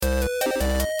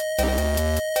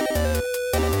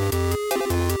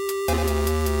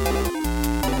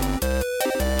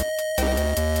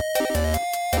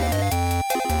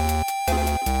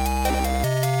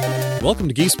Welcome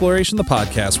to Geeksploration, the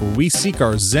podcast where we seek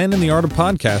our zen in the art of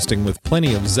podcasting with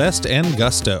plenty of zest and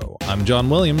gusto. I'm John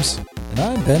Williams. And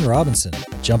I'm Ben Robinson.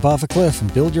 Jump off a cliff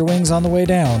and build your wings on the way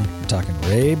down. We're talking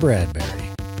Ray Bradbury.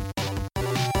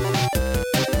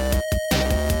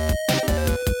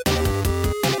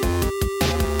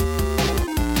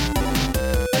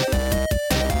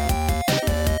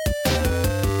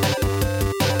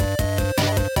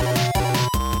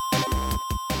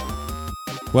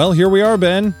 Well, here we are,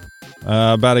 Ben.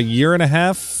 About a year and a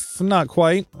half, not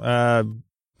quite,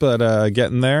 but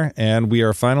getting there, and we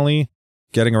are finally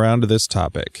getting around to this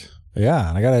topic. Yeah,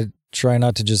 and I gotta try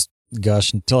not to just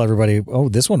gush and tell everybody, oh,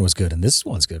 this one was good, and this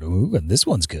one's good, ooh, and this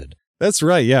one's good. That's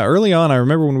right, yeah. Early on, I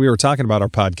remember when we were talking about our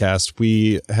podcast,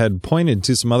 we had pointed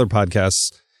to some other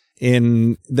podcasts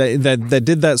in that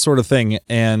did that sort of thing,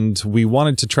 and we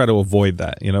wanted to try to avoid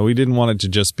that. You know, we didn't want it to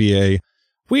just be a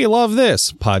we love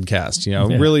this podcast, you know,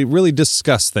 really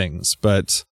discuss things,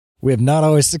 but we have not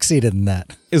always succeeded in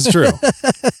that. It's true.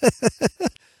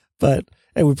 But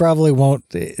and we probably won't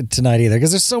tonight either,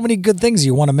 because there's so many good things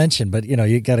you want to mention, but you know,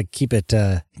 you got to keep it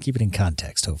in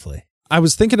context, hopefully. I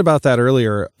was thinking about that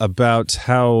earlier, about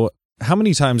how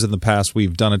many times in the past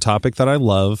we've done a topic that I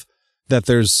love, that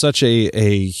there's such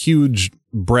a huge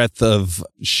breadth of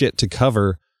shit to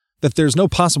cover that there's no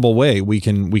possible way we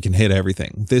can hit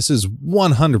everything. This is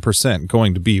 100%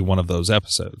 going to be one of those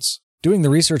episodes. Doing the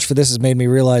research for this has made me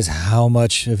realize how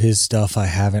much of his stuff I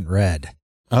haven't read.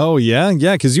 Oh, yeah?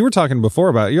 Yeah, because you were talking before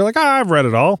about it. You're like, I've read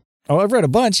it all. Oh, I've read a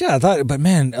bunch, yeah. I thought, but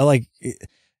man, like,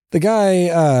 the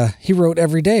guy, he wrote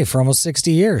every day for almost 60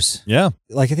 years. Yeah.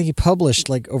 Like, I think he published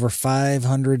like over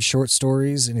 500 short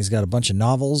stories, and he's got a bunch of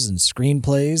novels and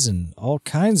screenplays and all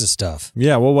kinds of stuff.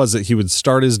 Yeah, what was it? He would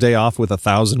start his day off with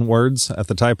 1,000 words at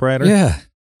the typewriter? Yeah.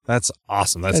 That's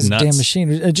awesome. That's nuts. A damn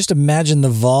machine. Just imagine the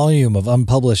volume of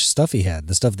unpublished stuff he had.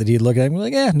 The stuff that he'd look at and be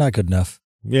like, not good enough.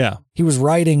 Yeah. He was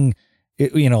writing,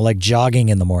 you know, like jogging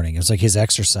in the morning. It was like his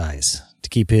exercise to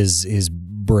keep his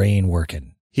brain working.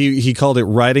 He called it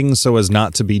writing so as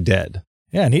not to be dead.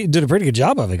 Yeah, and he did a pretty good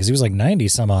job of it, because he was like 90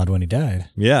 some odd when he died.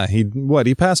 Yeah, he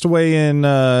passed away in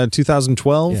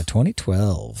 2012? Yeah,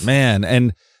 2012. Man,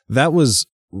 and that was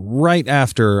right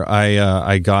after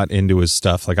I got into his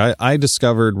stuff. Like I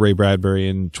discovered Ray Bradbury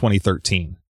in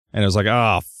 2013. And it was like,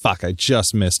 oh, fuck, I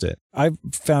just missed it. I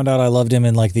found out I loved him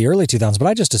in like the early 2000s, but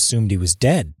I just assumed he was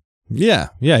dead. Yeah,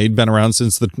 he'd been around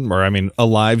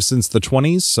alive since the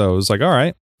 20s, so it was like, all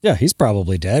right. Yeah, he's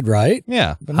probably dead, right?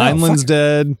 Yeah, no, Heinlein's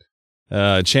dead,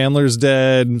 Chandler's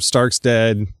dead, Stark's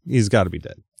dead. He's got to be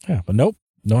dead. Yeah, but nope,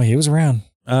 no, he was around.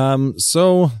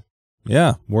 So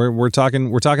yeah, we're talking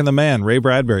the man, Ray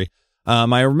Bradbury.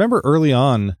 I remember early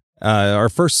on, our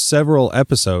first several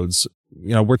episodes,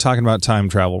 you know, we're talking about time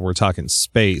travel, we're talking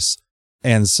space,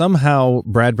 and somehow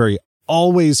Bradbury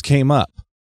always came up.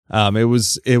 It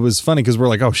was funny because we're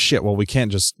like, oh shit, well, we can't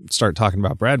just start talking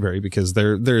about Bradbury, because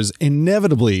there's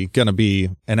inevitably going to be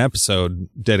an episode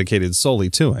dedicated solely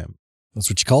to him. That's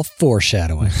what you call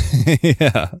foreshadowing.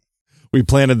 Yeah. We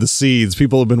planted the seeds.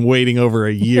 People have been waiting over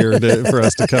a year for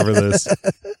us to cover this.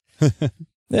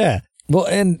 Yeah. Well,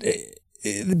 and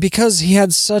because he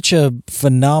had such a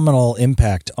phenomenal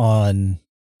impact on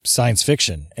science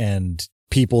fiction and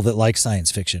people that like science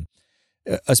fiction,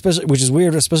 especially, which is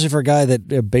weird, especially for a guy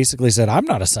that basically said, I'm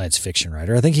not a science fiction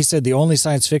writer. I think he said the only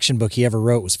science fiction book he ever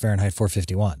wrote was Fahrenheit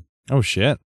 451. Oh,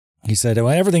 shit. He said, well,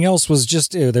 everything else was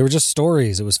just, they were just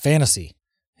stories. It was fantasy.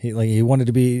 He wanted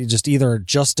to be either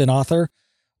just an author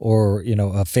or, you know,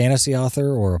 a fantasy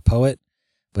author or a poet.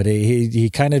 But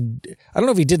he kind of, I don't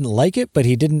know if he didn't like it, but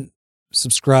he didn't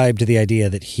subscribe to the idea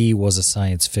that he was a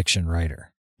science fiction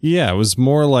writer. Yeah, it was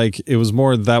more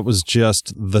that was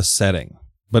just the setting.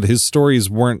 But his stories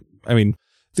weren't, I mean,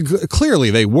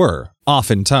 clearly they were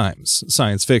oftentimes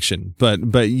science fiction,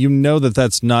 but you know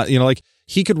that's not, you know, like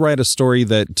he could write a story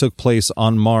that took place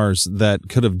on Mars that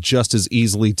could have just as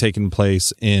easily taken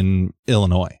place in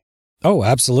Illinois. Oh,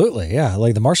 absolutely. Yeah.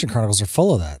 Like the Martian Chronicles are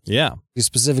full of that. Yeah. He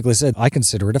specifically said, I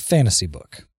consider it a fantasy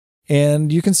book.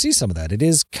 And you can see some of that. It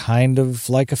is kind of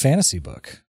like a fantasy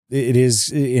book. It is,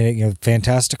 you know,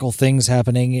 fantastical things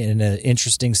happening in an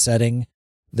interesting setting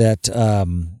that,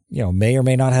 you know, may or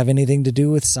may not have anything to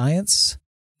do with science.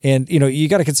 And, you know, you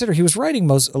got to consider he was writing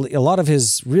a lot of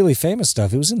his really famous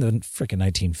stuff. It was in the freaking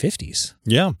 1950s.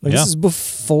 Yeah. Like, this is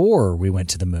before we went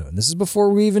to the moon. This is before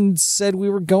we even said we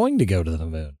were going to go to the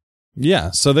moon.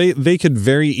 Yeah. So they could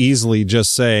very easily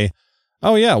just say,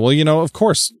 oh, yeah, well, you know, of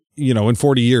course, you know, in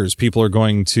 40 years, people are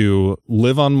going to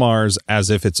live on Mars as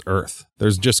if it's Earth.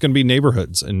 There's just going to be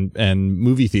neighborhoods and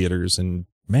movie theaters and.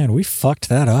 Man, we fucked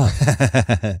that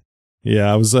up.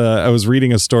 Yeah, I was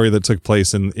reading a story that took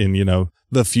place in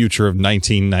the future of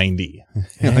 1990.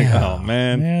 Like, oh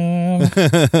man.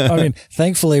 Yeah. I mean,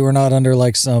 thankfully we're not under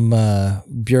like some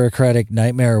bureaucratic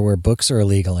nightmare where books are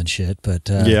illegal and shit, but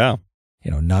yeah.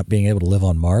 Not being able to live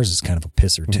on Mars is kind of a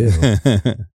pisser too.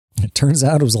 It turns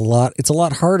out it's a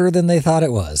lot harder than they thought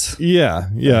it was. Yeah.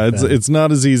 It's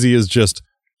not as easy as just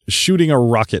shooting a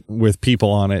rocket with people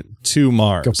on it to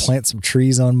Mars. Go plant some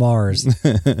trees on Mars.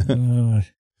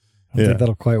 I don't think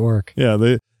that'll quite work.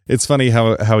 Yeah, it's funny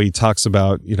how he talks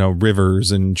about,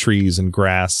 rivers and trees and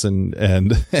grass and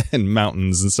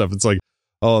mountains and stuff. It's like,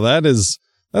 oh, that's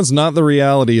not the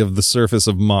reality of the surface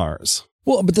of Mars.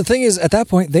 Well, but the thing is, at that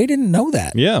point, they didn't know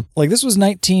that. Yeah. Like this was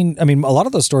a lot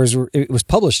of those stories it was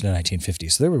published in the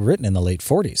 1950s. So they were written in the late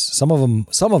 40s. Some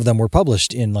of them were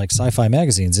published in like sci-fi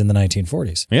magazines in the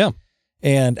 1940s. Yeah.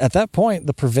 And at that point,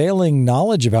 the prevailing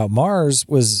knowledge about Mars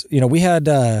was, we had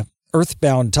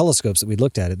Earthbound telescopes that we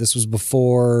looked at it. This was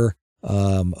before,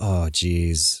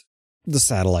 the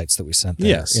satellites that we sent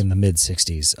there in the mid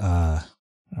 60s. Oh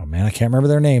man, I can't remember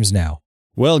their names now.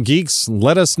 Well, geeks,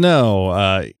 let us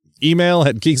know. Email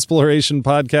at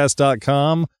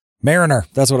geeksplorationpodcast.com. Mariner.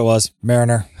 That's what it was.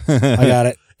 Mariner. I got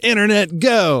it. Internet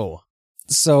go.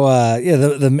 So,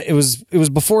 it was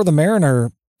before the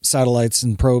Mariner satellites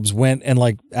and probes went and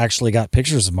like actually got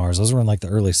pictures of Mars. Those were in like the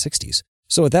early 60s.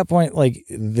 So at that point, like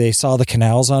they saw the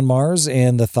canals on Mars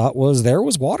and the thought was there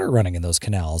was water running in those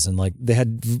canals. And like they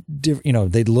had,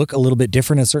 they'd look a little bit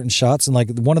different in certain shots. And like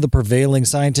one of the prevailing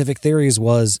scientific theories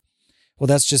was, well,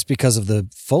 that's just because of the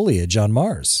foliage on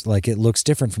Mars. Like it looks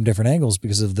different from different angles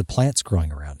because of the plants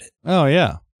growing around it. Oh,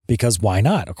 yeah. Because why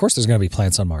not? Of course there's going to be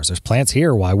plants on Mars. There's plants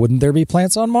here. Why wouldn't there be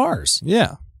plants on Mars?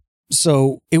 Yeah.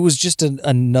 So it was just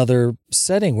another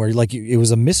setting where like it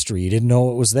was a mystery. You didn't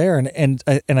know it was there. And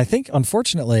I think,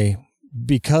 unfortunately,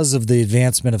 because of the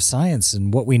advancement of science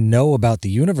and what we know about the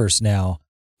universe now,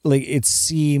 like it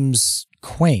seems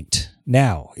quaint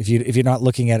now. If you're not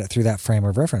looking at it through that frame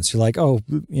of reference, you're like, oh,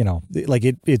 like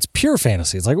it's pure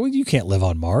fantasy. It's like, well, you can't live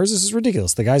on Mars. This is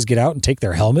ridiculous. The guys get out and take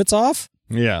their helmets off.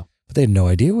 Yeah. But they had no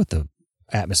idea what the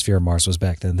atmosphere of Mars was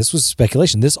back then. This was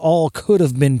speculation. This all could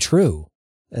have been true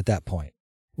at that point,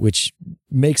 which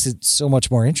makes it so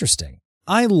much more interesting.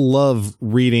 I love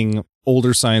reading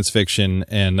older science fiction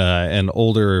and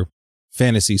older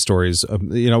fantasy stories,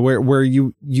 where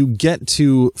you get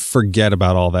to forget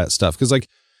about all that stuff. Cause like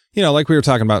we were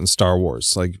talking about in Star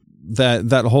Wars, like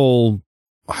that whole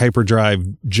hyperdrive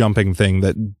jumping thing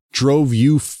that drove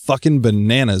you fucking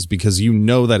bananas because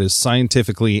that is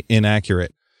scientifically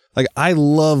inaccurate. Like I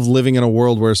love living in a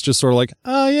world where it's just sort of like,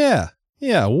 oh yeah,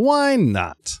 why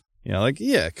not?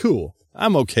 Cool.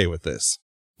 I'm okay with this.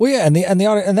 Well, yeah,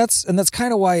 and that's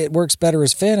kind of why it works better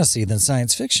as fantasy than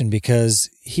science fiction,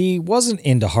 because he wasn't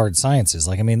into hard sciences.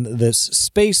 Like, I mean, this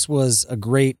space was a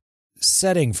great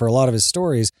setting for a lot of his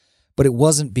stories, but it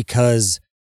wasn't because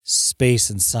space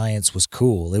and science was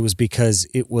cool. It was because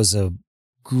it was a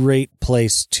great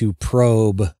place to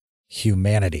probe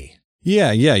humanity.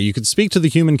 Yeah, you could speak to the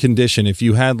human condition if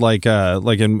you had like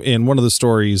in one of the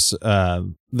stories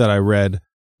that I read,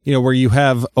 where you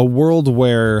have a world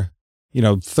where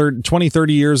 20,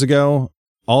 30 years ago,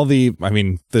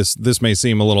 this may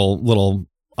seem a little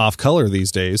off color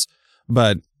these days,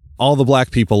 but all the black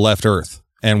people left Earth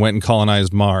and went and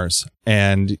colonized Mars.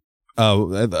 And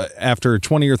after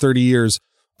 20 or 30 years,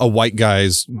 a white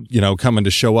guy's, coming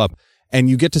to show up, and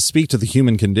you get to speak to the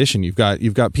human condition. You've got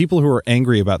people who are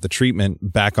angry about the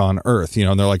treatment back on Earth,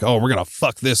 and they're like, oh, we're going to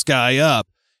fuck this guy up,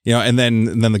 and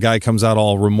then the guy comes out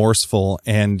all remorseful,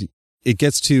 and it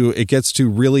gets to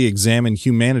really examine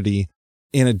humanity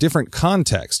in a different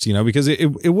context, because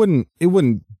it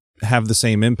wouldn't have the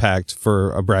same impact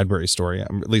for a Bradbury story.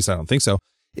 At least I don't think so.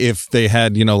 If they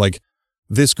had, like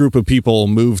this group of people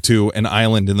moved to an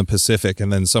island in the Pacific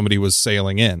and then somebody was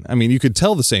sailing in. I mean, you could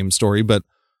tell the same story, but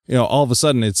all of a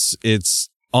sudden it's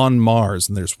on Mars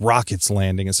and there's rockets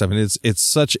landing and stuff. And it's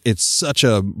such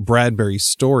a Bradbury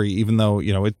story, even though,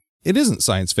 it isn't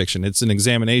science fiction. It's an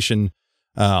examination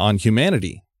on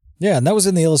humanity. Yeah, and that was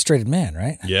in the Illustrated Man,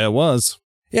 right? Yeah, it was.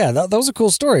 Yeah, that was a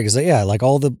cool story because like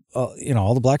all the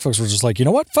all the black folks were just like, you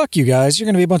know what, fuck you guys, you're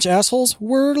gonna be a bunch of assholes,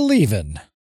 we're leaving,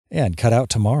 and cut out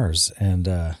to Mars, and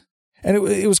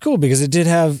it was cool because it did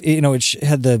have it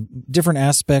had the different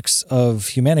aspects of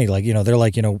humanity, like they're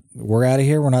like we're out of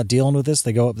here, we're not dealing with this.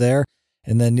 They go up there.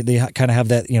 And then they kind of have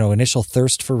that, initial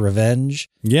thirst for revenge.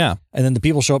 Yeah. And then the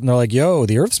people show up and they're like, yo,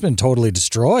 the Earth's been totally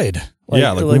destroyed.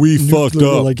 Like we fucked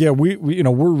up. Like, yeah, we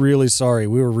we're really sorry.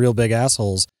 We were real big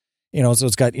assholes. So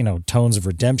it's got, tones of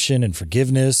redemption and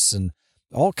forgiveness. And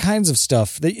all kinds of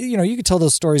stuff that, you could tell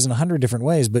those stories in 100 different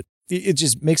ways, but it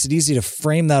just makes it easy to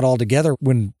frame that all together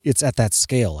when it's at that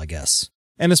scale, I guess.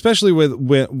 And especially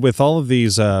with all of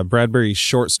these Bradbury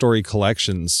short story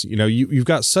collections, you've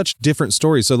got such different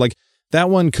stories. So like that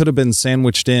one could have been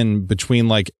sandwiched in between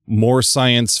like more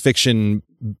science fiction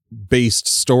based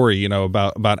story,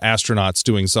 about astronauts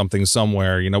doing something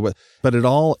somewhere, but it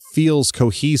all feels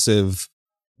cohesive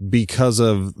because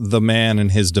of the man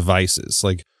and his devices.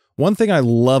 Like one thing I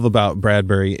love about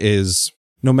Bradbury is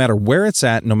no matter where it's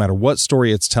at, no matter what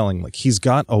story it's telling, like he's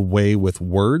got a way with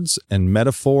words and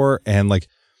metaphor. And like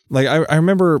I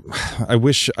remember, I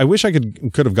wish I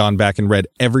could have gone back and read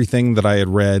everything that I had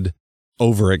read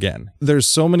over again. There's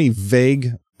so many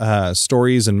vague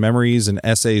stories and memories and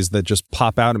essays that just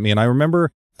pop out at me. And I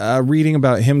remember reading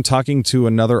about him talking to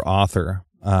another author.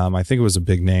 I think it was a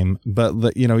big name,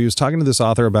 but he was talking to this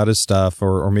author about his stuff,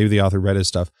 or maybe the author read his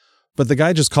stuff, but the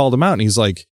guy just called him out and he's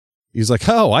like,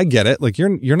 oh, I get it. Like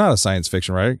you're not a science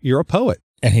fiction writer. You're a poet.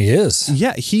 And he is.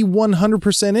 Yeah, he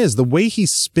 100% is. The way he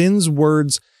spins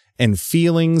words and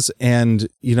feelings, and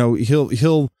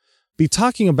he'll be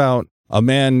talking about a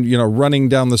man, running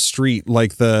down the street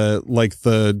like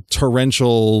the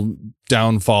torrential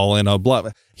downfall in a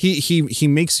blood. He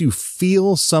makes you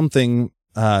feel something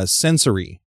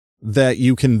sensory that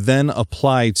you can then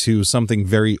apply to something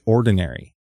very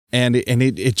ordinary. And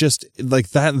it just like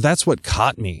that's what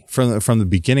caught me from the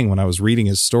beginning when I was reading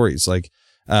his stories. Like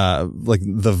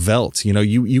the veldt,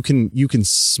 you can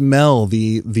smell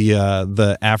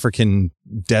the African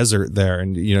desert there,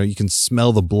 and you can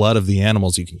smell the blood of the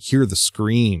animals. You can hear the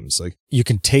screams. Like you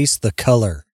can taste the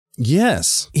color.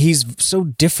 Yes, he's so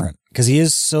different because he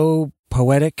is so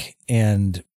poetic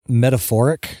and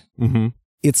metaphoric. Mm-hmm.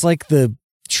 It's like the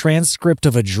transcript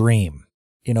of a dream.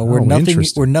 Where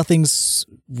nothing's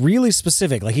really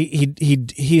specific. Like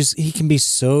he can be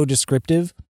so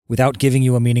descriptive without giving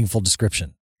you a meaningful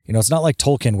description. It's not like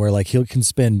Tolkien where like he can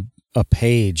spend a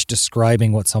page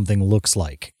describing what something looks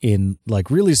like in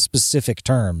like really specific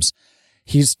terms.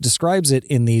 He describes it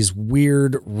in these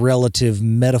weird relative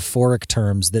metaphoric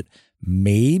terms that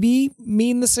maybe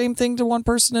mean the same thing to one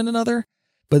person and another,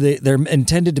 but they're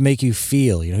intended to make you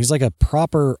feel. He's like a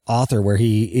proper author where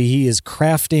he is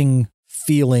crafting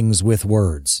feelings with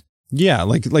words. Yeah,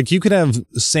 like you could have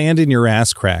sand in your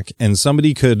ass crack, and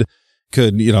somebody could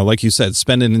like you said,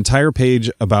 spend an entire page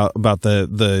about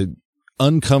the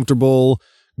uncomfortable,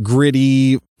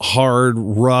 gritty, hard,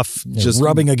 rough, just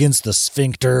rubbing against the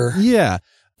sphincter. Yeah.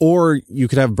 Or you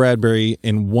could have Bradbury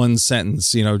in one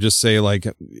sentence, just say like,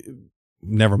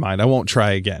 never mind, I won't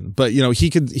try again. But he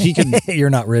could You're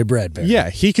not Ray Bradbury. Yeah,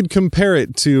 he could compare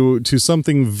it to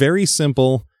something very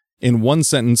simple in one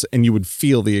sentence, and you would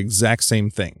feel the exact same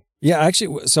thing. Yeah,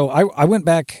 actually, so I went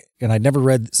back and I'd never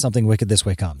read Something Wicked This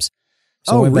Way Comes.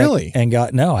 So I went really? And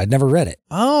I'd never read it.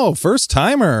 Oh, first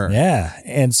timer. Yeah.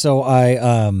 And so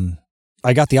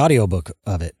I got the audiobook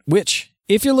of it, which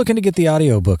if you're looking to get the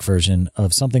audiobook version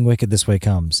of Something Wicked This Way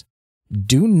Comes,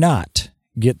 do not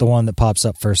get the one that pops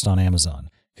up first on Amazon,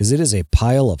 because it is a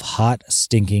pile of hot,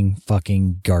 stinking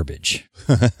fucking garbage.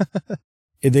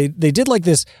 They did like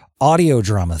this audio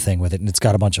drama thing with it, and it's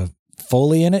got a bunch of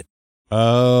Foley in it.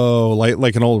 Oh,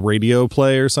 like an old radio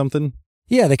play or something?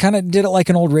 Yeah, they kind of did it like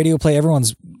an old radio play.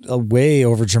 Everyone's way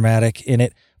over dramatic in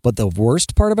it. But the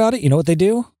worst part about it, you know what they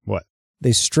do? What?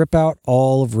 They strip out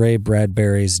all of Ray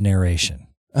Bradbury's narration.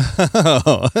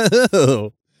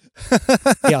 Oh.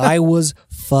 Yeah, I was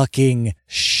fucking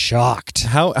shocked.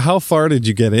 How far did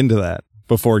you get into that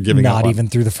before giving up? Not even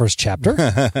through the first chapter.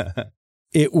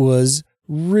 It was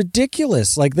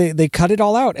ridiculous. Like they cut it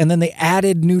all out, and then they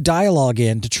added new dialogue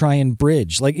in to try and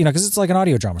bridge, like, because it's like an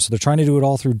audio drama, so they're trying to do it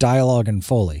all through dialogue and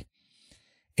Foley,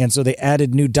 and so they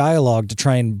added new dialogue to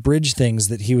try and bridge things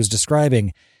that he was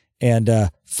describing. And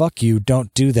fuck you,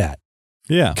 don't do that.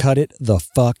 Yeah, cut it the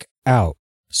fuck out.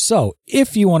 So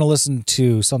if you want to listen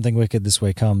to Something Wicked This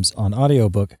Way Comes on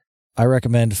audiobook, I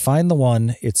recommend find the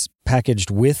one. It's packaged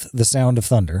with The Sound of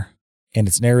Thunder, and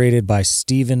it's narrated by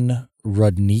Stephen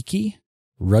Rudnicki,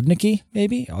 maybe? Rudnicki.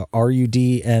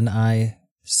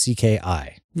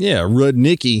 Yeah,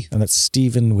 Rudnicki. And that's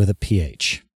Stephen with a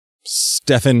PH.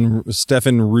 Stefan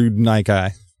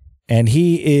Rudnicki. And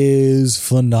he is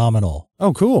phenomenal.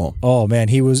 Oh, cool. Oh man,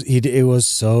 it was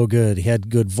so good. He had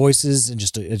good voices and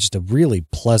just a really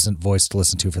pleasant voice to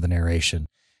listen to for the narration.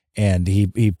 And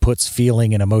he puts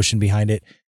feeling and emotion behind it.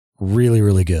 Really,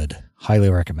 really good. Highly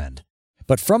recommend.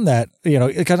 But from that,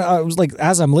 I was like,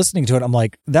 as I'm listening to it, I'm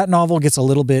like, that novel gets a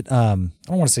little bit, I don't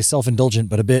want to say self-indulgent,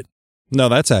 but a bit. No,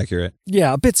 that's accurate.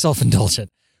 Yeah, a bit self-indulgent,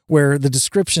 where the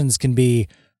descriptions can be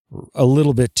a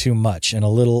little bit too much and a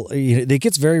little, it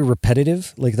gets very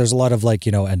repetitive. Like there's a lot of like,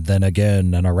 and then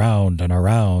again and around and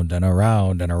around and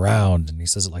around and around. And he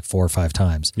says it like 4 or 5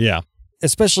 times. Yeah.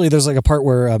 Especially there's like a part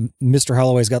where Mr.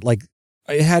 Holloway's got like,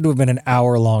 it had to have been an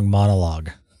hour-long monologue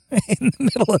in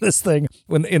the middle of this thing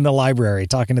when in the library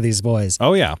talking to these boys.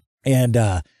 Oh, yeah. And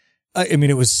I mean,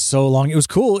 it was so long. It was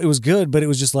cool. It was good, but it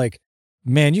was just like,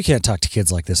 man, you can't talk to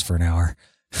kids like this for an hour.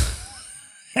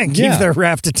 And keep their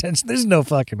rapt attention. There's no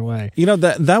fucking way.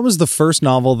 That was the first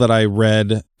novel that I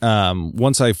read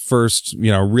once I first,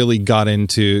 really got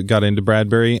into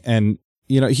Bradbury. And,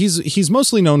 he's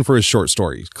mostly known for his short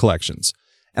story collections.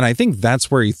 And I think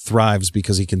that's where he thrives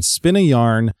because he can spin a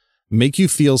yarn, make you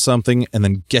feel something, and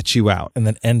then get you out. And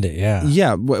then end it, yeah.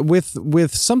 Yeah,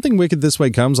 with Something Wicked This Way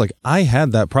Comes, like, I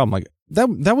had that problem. Like,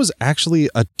 that was actually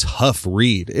a tough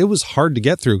read. It was hard to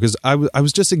get through because I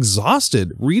was just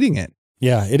exhausted reading it.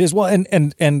 Yeah, it is. Well,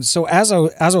 and so as I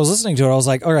was listening to it, I was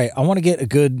like, all right, I want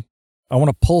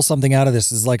to pull something out of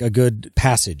this as like a good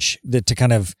passage that to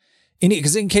kind of,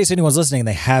 because in case anyone's listening and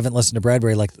they haven't listened to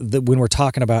Bradbury, like when we're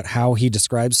talking about how he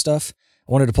describes stuff,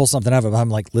 I wanted to pull something out of it, but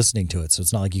I'm like listening to it. So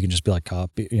it's not like you can just be like,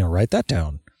 copy, write that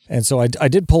down. And so I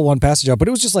did pull one passage out, but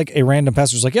it was just like a random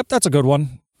passage. It was like, yep, that's a good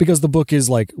one, because the book is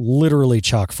like literally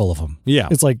chock full of them. Yeah.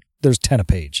 It's like there's 10 a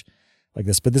page. Like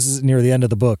this, but this is near the end of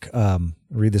the book.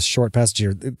 Read this short passage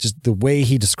here. Just the way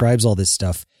he describes all this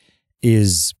stuff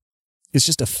is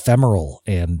just ephemeral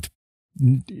and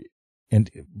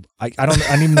I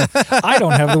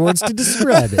don't have the words to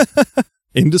describe it.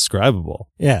 Indescribable.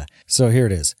 Yeah. So here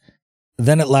it is.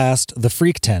 Then at last, the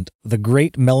freak tent, the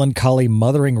great melancholy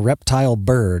mothering reptile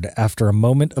bird, after a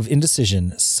moment of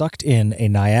indecision, sucked in a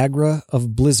Niagara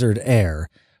of blizzard air,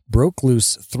 broke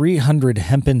loose 300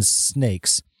 hempen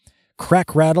snakes,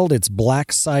 crack-rattled its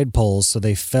black side poles so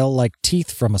they fell like teeth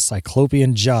from a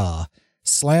cyclopean jaw,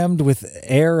 slammed with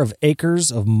air of acres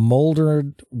of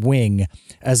moldered wing,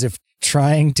 as if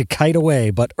trying to kite away,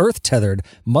 but earth-tethered,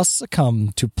 must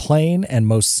succumb to plain and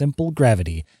most simple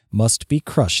gravity, must be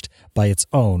crushed by its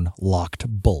own locked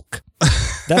bulk.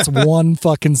 That's one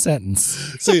fucking sentence.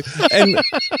 See, and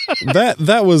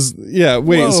that was, yeah,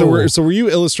 wait, Whoa. so were you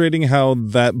illustrating how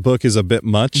that book is a bit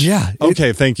much? Yeah.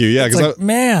 Okay, thank you. Yeah, because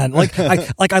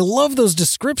I love those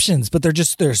descriptions, but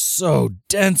they're so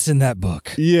dense in that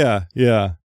book. Yeah,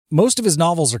 yeah. Most of his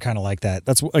novels are kind of like that.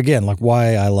 That's again like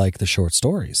why I like the short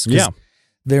stories. Yeah.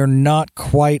 They're not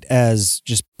quite as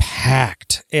just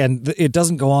packed, and it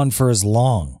doesn't go on for as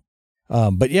long.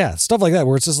 But yeah, stuff like that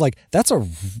where it's just like, that's a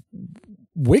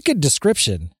wicked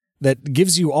description that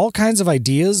gives you all kinds of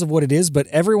ideas of what it is, but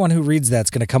everyone who reads that's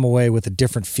going to come away with a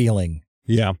different feeling.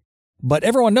 Yeah. But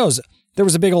everyone knows there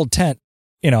was a big old tent,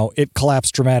 it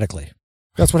collapsed dramatically.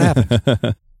 That's what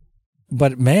happened.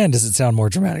 But man, does it sound more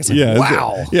dramatic. It's like, yeah,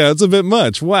 wow. It's a bit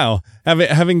much. Wow.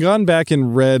 Having gone back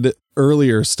and read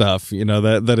earlier stuff,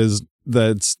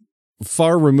 that's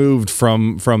far removed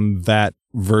from that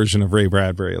version of Ray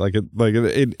Bradbury.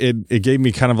 It gave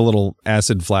me kind of a little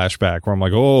acid flashback where I'm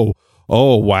like, oh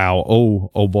wow,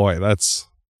 oh boy, that's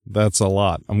a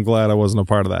lot. I'm glad I wasn't a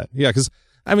part of that. Yeah, because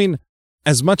I mean,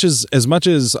 as much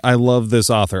as I love this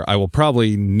author, I will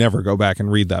probably never go back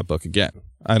and read that book again.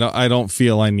 I don't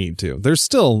feel I need to. There's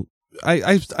still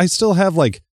I still have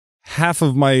like half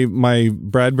of my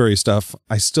Bradbury stuff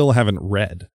I still haven't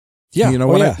read. Yeah,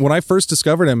 when I first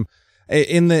discovered him,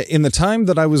 in the time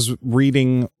that I was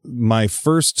reading my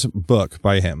first book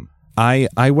by him, I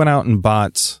went out and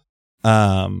bought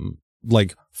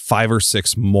like 5 or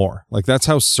 6 more. Like that's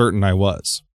how certain I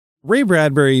was. Ray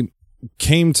Bradbury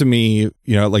came to me,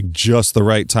 like just the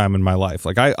right time in my life.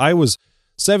 Like I was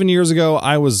 7 years ago,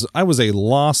 I was a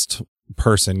lost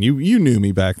person. You knew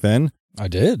me back then. I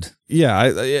did.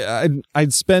 Yeah,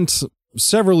 I'd spent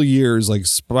several years like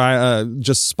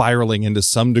just spiraling into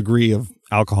some degree of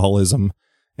alcoholism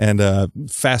and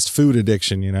fast food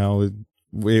addiction.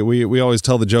 We always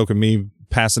tell the joke of me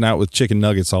passing out with chicken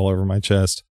nuggets all over my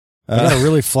chest. I got a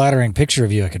really flattering picture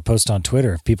of you I could post on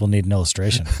Twitter if people need an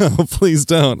illustration. Oh, please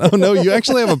don't. Oh, no, you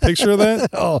actually have a picture of that?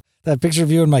 Oh, that picture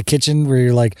of you in my kitchen where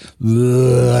you're like,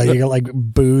 you got like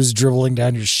booze dribbling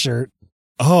down your shirt.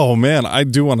 Oh, man, I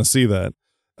do want to see that.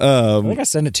 I think I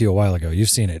sent it to you a while ago. You've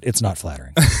seen it. It's not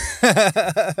flattering.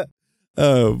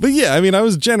 But yeah, I mean, I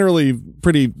was generally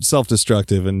pretty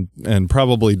self-destructive and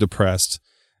probably depressed.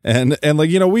 And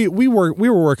like, we were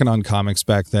working on comics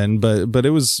back then, but it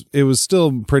was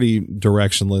still pretty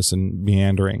directionless and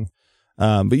meandering.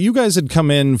 But you guys had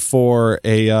come in for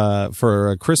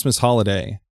a Christmas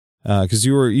holiday, cause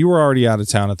you were already out of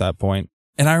town at that point.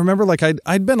 And I remember like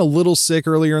I'd been a little sick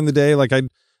earlier in the day. Like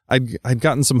I'd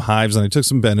gotten some hives and I took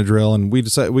some Benadryl, and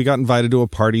we got invited to a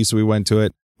party, so we went to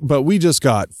it. But we just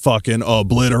got fucking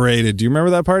obliterated. Do you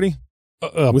remember that party?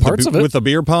 Parts of it with the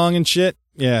beer pong and shit.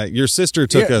 Yeah, your sister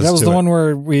took us. That was to the it. one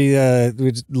where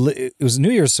it was New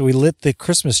Year's, so we lit the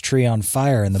Christmas tree on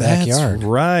fire in the backyard. That's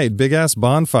right, big ass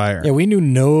bonfire. Yeah, we knew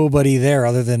nobody there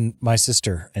other than my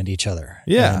sister and each other.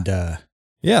 Yeah, and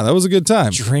yeah, that was a good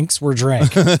time. Drinks were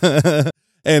drank,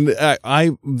 and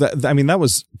I mean, that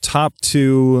was top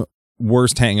 2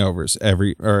 worst hangovers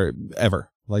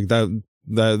ever. Like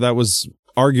that was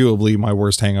arguably my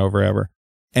worst hangover ever.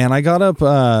 And I got up,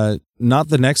 not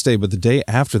the next day, but the day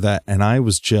after that. And I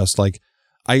was just like,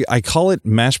 I call it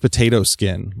mashed potato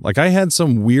skin. Like I had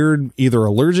some weird, either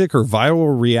allergic or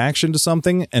viral reaction to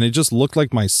something. And it just looked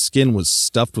like my skin was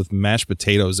stuffed with mashed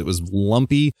potatoes. It was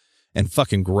lumpy and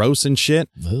fucking gross and shit.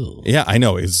 Ew. Yeah, I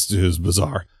know. It was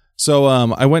bizarre. So,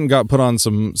 I went and got put on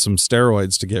some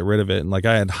steroids to get rid of it. And like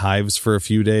I had hives for a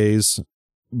few days,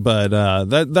 but,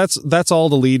 that's all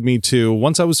to lead me to,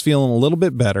 once I was feeling a little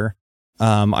bit better,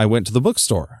 I went to the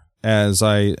bookstore as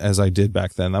I did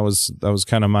back then. That was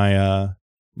kind of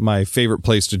my favorite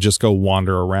place to just go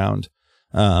wander around.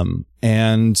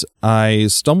 And I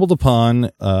stumbled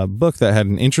upon a book that had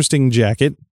an interesting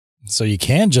jacket. So you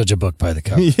can judge a book by the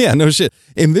cover. Yeah, no shit.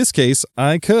 In this case,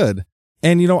 I could.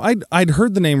 And you know, I'd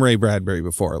heard the name Ray Bradbury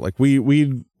before. Like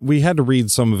we had to read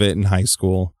some of it in high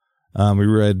school. We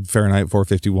read Fahrenheit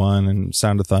 451 and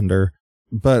Sound of Thunder.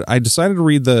 But I decided to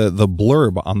read the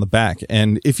blurb on the back.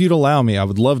 And if you'd allow me, I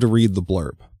would love to read the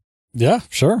blurb. Yeah,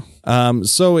 sure.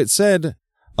 So it said,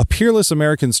 a peerless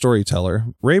American storyteller,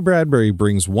 Ray Bradbury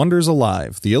brings wonders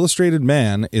alive. The Illustrated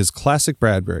Man is classic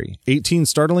Bradbury. 18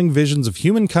 startling visions of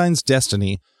humankind's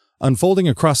destiny unfolding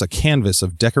across a canvas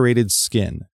of decorated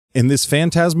skin. In this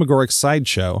phantasmagoric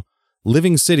sideshow,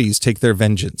 living cities take their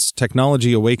vengeance.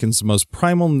 Technology awakens the most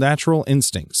primal natural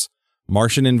instincts.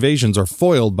 Martian invasions are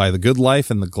foiled by the good life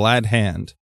and the glad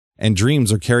hand, and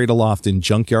dreams are carried aloft in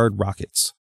junkyard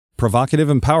rockets. Provocative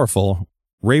and powerful,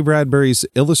 Ray Bradbury's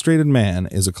Illustrated Man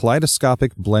is a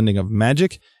kaleidoscopic blending of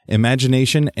magic,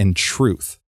 imagination, and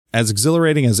truth. As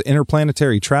exhilarating as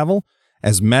interplanetary travel,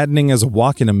 as maddening as a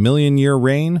walk in a million-year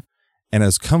rain, and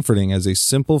as comforting as a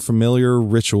simple, familiar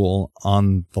ritual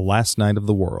on the last night of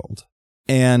the world.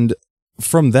 And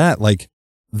from that, like,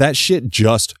 that shit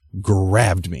just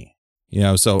grabbed me. You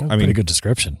know, so I mean, pretty good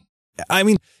description. I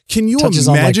mean, can you Touches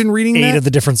imagine on like reading 8 that? of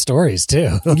the different stories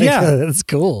too? Like, yeah, that's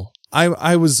cool.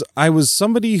 I was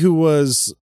somebody who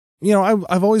was, you know,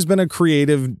 I've always been a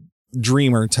creative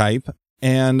dreamer type,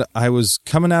 and I was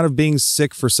coming out of being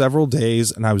sick for several days,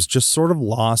 and I was just sort of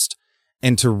lost.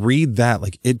 And to read that,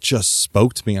 like, it just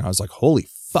spoke to me, and I was like, holy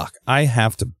fuck, I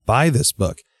have to buy this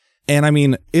book. And I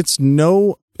mean, it's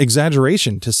no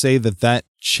exaggeration to say that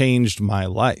changed my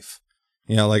life.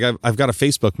 You know, like I've got a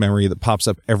Facebook memory that pops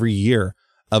up every year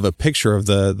of a picture of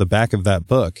the back of that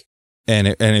book. And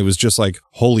it was just like,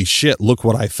 holy shit, look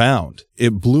what I found.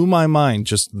 It blew my mind,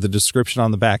 just the description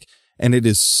on the back. And it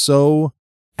is so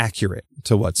accurate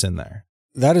to what's in there.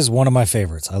 That is one of my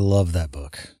favorites. I love that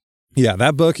book. Yeah,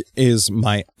 that book is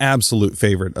my absolute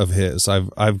favorite of his.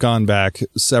 I've gone back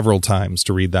several times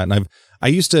to read that. And I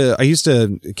used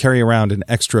to carry around an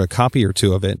extra copy or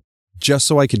two of it just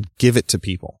so I could give it to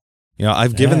people. You know,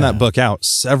 I've given that book out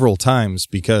several times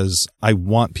because I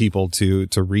want people to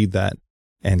read that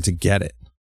and to get it.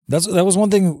 That was one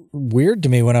thing weird to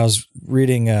me when I was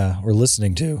reading or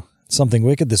listening to Something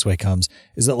Wicked This Way Comes,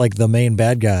 is that like the main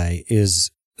bad guy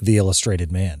is the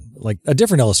Illustrated Man, like a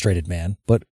different Illustrated Man,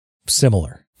 but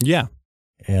similar. Yeah.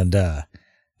 And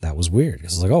that was weird. It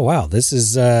was like, oh wow, this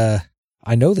is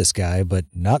I know this guy, but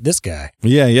not this guy.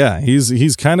 Yeah.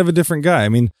 He's kind of a different guy. I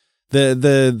mean,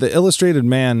 the Illustrated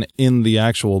Man in the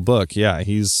actual book, yeah,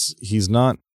 he's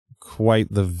not quite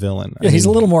the villain. Yeah, he's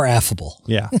a little more affable.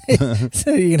 Yeah.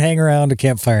 So you can hang around a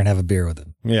campfire and have a beer with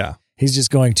him. Yeah. He's just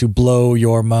going to blow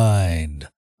your mind.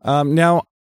 Now,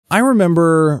 I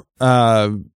remember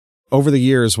over the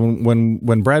years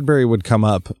when Bradbury would come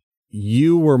up,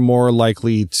 you were more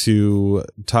likely to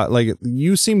like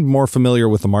you seemed more familiar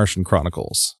with the Martian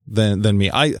Chronicles than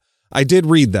me. I did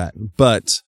read that,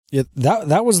 but yeah,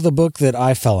 that was the book that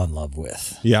I fell in love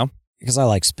with. Yeah. Because I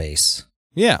like space.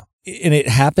 Yeah. And it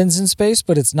happens in space,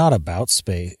 but it's not about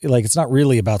space. Like, it's not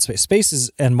really about space. Space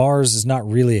and Mars is not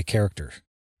really a character.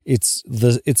 It's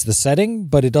the setting,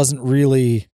 but it doesn't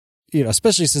really, you know,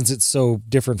 especially since it's so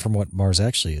different from what Mars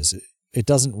actually is. It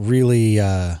doesn't really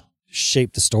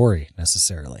shape the story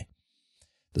necessarily.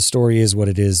 The story is what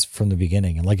it is from the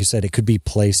beginning. And like you said, it could be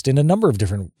placed in a number of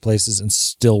different places and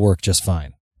still work just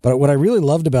fine. But what I really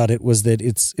loved about it was that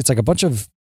it's like a bunch of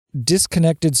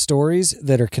disconnected stories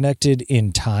that are connected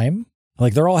in time.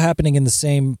 Like they're all happening in the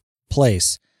same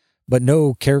place, but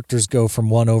no characters go from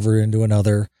one over into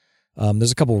another.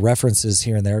 There's a couple references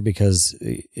here and there because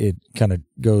it kind of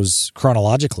goes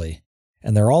chronologically,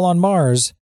 and they're all on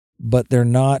Mars, but they're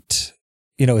not,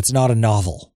 it's not a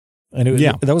novel. And I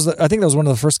think that was one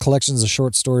of the first collections of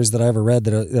short stories that I ever read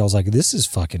that I was like, this is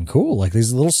fucking cool. Like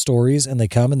these little stories, and they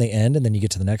come and they end, and then you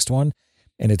get to the next one,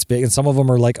 and it's big. And some of them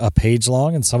are like a page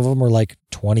long, and some of them are like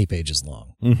 20 pages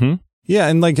long. Mm-hmm. Yeah,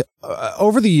 and like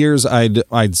over the years,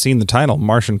 I'd seen the title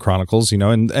Martian Chronicles,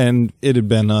 and it had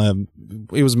been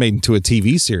it was made into a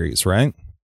TV series, right?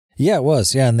 Yeah, it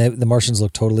was. Yeah, and the Martians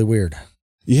look totally weird.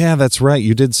 Yeah, that's right.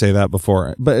 You did say that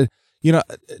before, but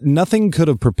nothing could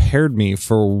have prepared me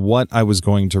for what I was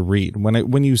going to read.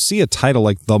 When you see a title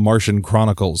like The Martian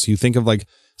Chronicles, you think of like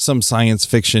some science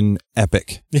fiction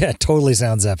epic. Yeah, it totally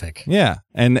sounds epic. Yeah,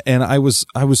 and I was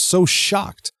so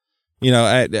shocked.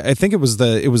 I think it was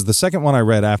the second one I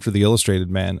read after The Illustrated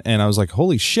Man, and I was like,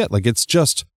 holy shit, like it's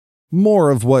just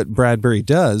more of what Bradbury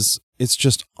does. It's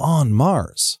just on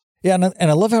Mars. Yeah,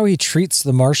 and I love how he treats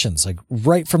the Martians, like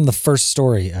right from the first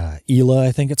story, Ela,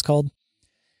 I think it's called.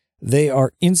 They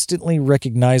are instantly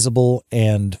recognizable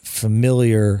and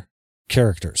familiar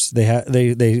characters.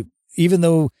 They even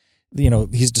though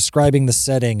he's describing the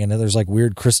setting, and there's like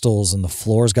weird crystals, and the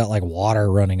floor's got like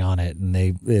water running on it, and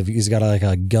he's got like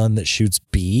a gun that shoots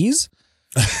bees.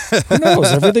 Who knows?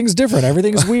 Everything's different.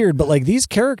 Everything's weird. But like these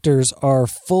characters are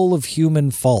full of human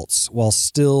faults while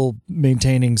still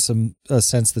maintaining a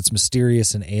sense that's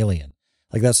mysterious and alien.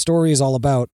 Like that story is all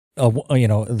about a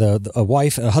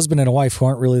husband and a wife who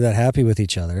aren't really that happy with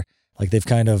each other. Like they've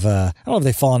kind of I don't know if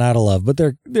they've fallen out of love, but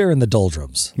they're in the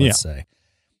doldrums, let's say.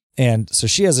 And so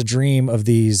she has a dream of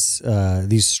these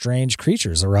strange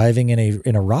creatures arriving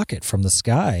in a rocket from the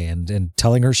sky and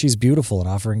telling her she's beautiful and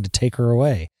offering to take her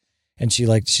away. And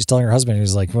she's telling her husband,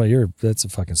 he's like, well, that's a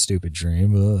fucking stupid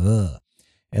dream.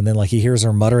 And then like he hears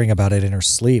her muttering about it in her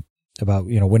sleep about,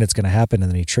 when it's going to happen.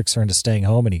 And then he tricks her into staying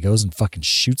home, and he goes and fucking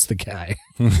shoots the guy.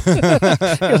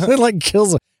 And like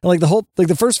kills him. And like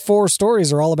the first 4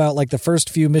 stories are all about like the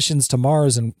first few missions to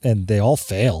Mars, and they all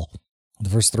fail. The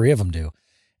first 3 of them do.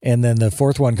 And then the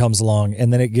 4th one comes along,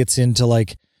 and then it gets into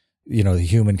like, the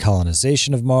human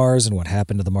colonization of Mars and what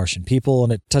happened to the Martian people.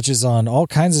 And it touches on all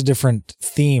kinds of different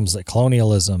themes like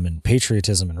colonialism and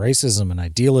patriotism and racism and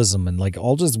idealism and like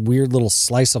all just weird little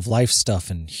slice of life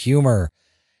stuff and humor.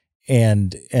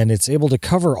 And it's able to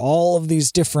cover all of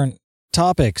these different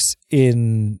topics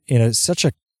in such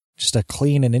a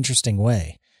clean and interesting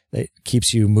way that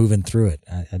keeps you moving through it.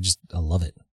 I love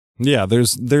it. Yeah,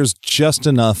 there's just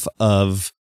enough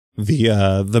of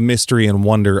the mystery and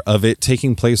wonder of it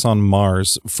taking place on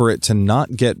Mars for it to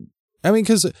not get,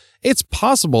 because it's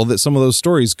possible that some of those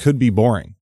stories could be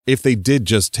boring if they did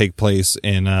just take place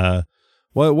in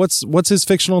what's his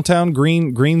fictional town?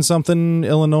 Green something,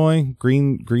 Illinois?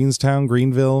 Greenstown,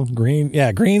 Greenville?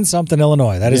 Green something,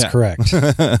 Illinois. That is correct.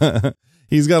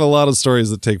 He's got a lot of stories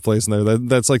that take place in there.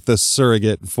 That's like the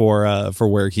surrogate for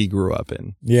where he grew up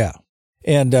in. Yeah.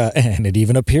 And it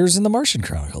even appears in the Martian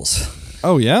Chronicles.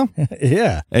 Oh yeah?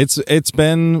 Yeah. It's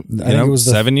been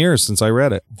 7 years since I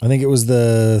read it. I think it was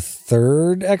the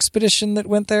 3rd expedition that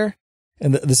went there.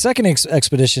 And the second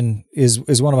expedition is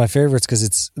one of my favorites because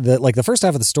it's the first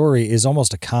half of the story is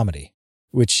almost a comedy,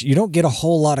 which you don't get a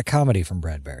whole lot of comedy from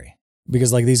Bradbury.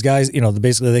 Because like these guys,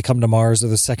 basically they come to Mars, they're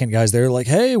the second guys. They're like,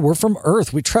 hey, we're from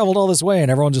Earth. We traveled all this way. And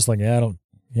everyone's just like,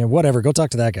 whatever. Go talk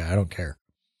to that guy. I don't care.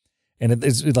 And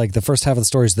it's like the first half of the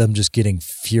story is them just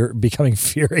becoming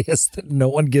furious that no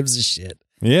one gives a shit.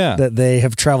 Yeah. That they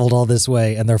have traveled all this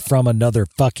way and they're from another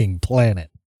fucking planet.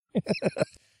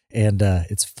 And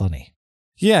it's funny.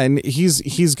 Yeah, and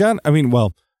he's got,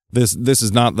 this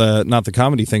is not the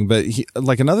comedy thing, but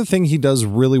another thing he does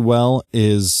really well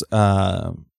is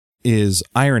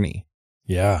irony.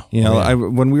 Yeah.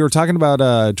 When we were talking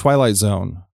about Twilight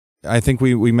Zone, I think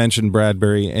we mentioned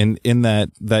Bradbury, and in that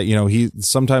he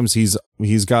sometimes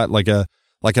he's got like an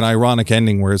ironic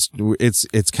ending where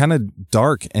it's kind of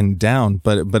dark and down,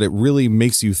 but it really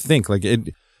makes you think. Like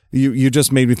you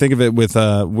just made me think of it with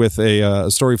a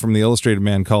story from The Illustrated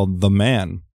Man called The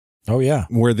Man. Oh yeah,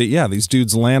 where these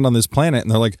dudes land on this planet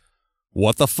and they're like,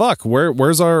 what the fuck?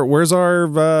 Where's our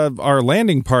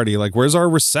landing party? Like, where's our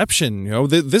reception?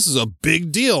 This is a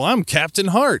big deal. I'm Captain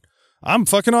Hart. I'm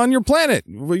fucking on your planet.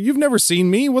 You've never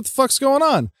seen me. What the fuck's going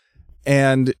on?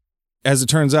 And as it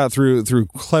turns out, through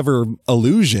clever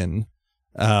illusion,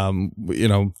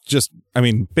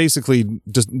 basically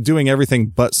just doing everything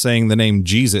but saying the name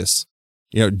Jesus.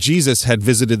 Jesus had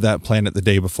visited that planet the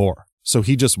day before. So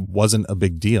he just wasn't a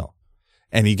big deal.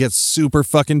 And he gets super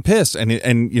fucking pissed. And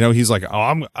he's like,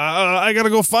 oh, I got to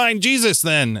go find Jesus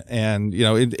then. And,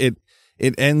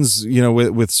 it ends,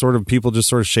 with sort of people just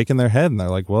sort of shaking their head. And they're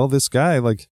like, well, this guy,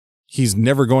 like, he's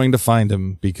never going to find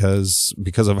him because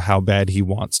of how bad he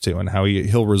wants to and how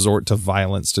he'll resort to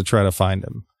violence to try to find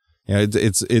him. It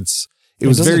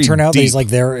was very turn out deep. that he's like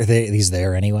there. He's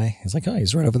there anyway. He's like, oh,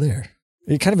 he's right over there.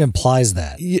 It kind of implies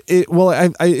that.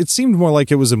 It seemed more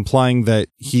like it was implying that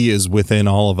he is within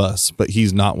all of us, but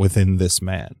he's not within this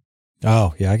man.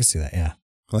 Oh, yeah, I can see that. Yeah.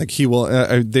 Like he will,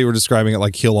 they were describing it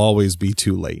like he'll always be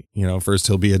too late. First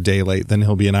he'll be a day late, then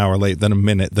he'll be an hour late, then a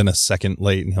minute, then a second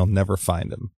late, and he'll never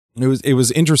find him. It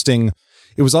was interesting.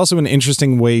 It was also an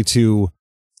interesting way to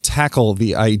tackle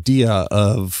the idea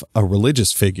of a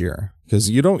religious figure, because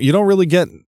you don't really get,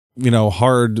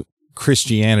 hard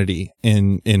Christianity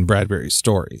in Bradbury's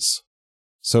stories.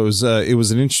 So it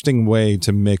was an interesting way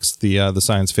to mix the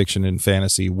science fiction and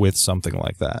fantasy with something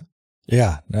like that.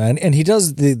 Yeah, and he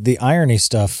does the irony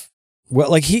stuff well.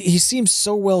 Like he seems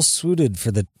so well suited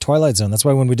for the Twilight Zone. That's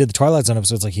why when we did the Twilight Zone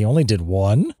episodes, like he only did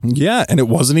one. Yeah, and it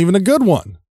wasn't even a good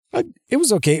one. It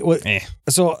was okay.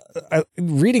 So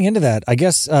reading into that, I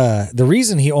guess the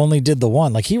reason he only did the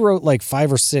one, like he wrote like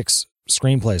 5 or 6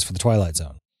 screenplays for the Twilight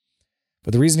Zone.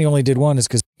 But the reason he only did one is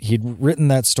because he'd written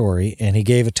that story and he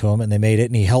gave it to them and they made it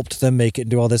and he helped them make it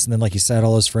and do all this. And then like he sat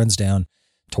all his friends down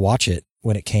to watch it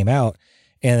when it came out.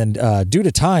 And due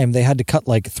to time, they had to cut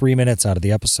like 3 minutes out of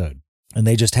the episode. And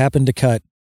they just happened to cut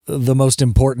the most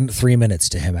important 3 minutes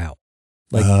to him out.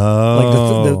 Like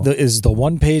is the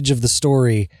one page of the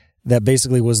story that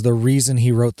basically was the reason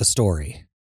he wrote the story.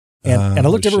 And I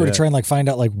looked everywhere to try and like find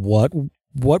out like what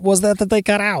was that they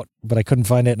cut out, but I couldn't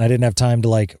find it. And I didn't have time to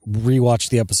like rewatch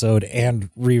the episode and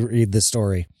reread the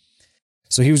story.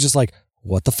 So he was just like,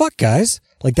 what the fuck, guys?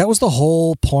 Like that was the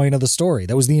whole point of the story.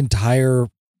 That was the entire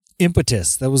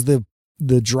impetus. That was the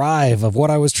drive of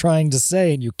what I was trying to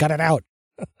say. And you cut it out.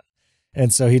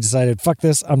 And so he decided, fuck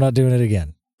this. I'm not doing it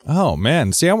again. Oh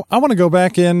man! See, I want to go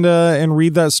back and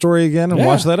read that story again and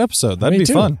watch that episode. That'd be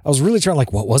fun. I was really trying,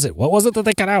 like, what was it? What was it that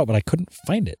they cut out? But I couldn't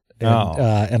find it.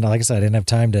 And like I said, I didn't have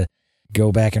time to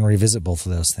go back and revisit both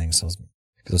of those things. So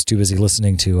I was too busy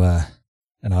listening to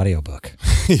an audiobook.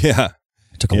 Yeah,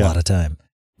 it took a lot of time.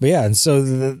 But yeah, and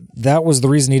so that was the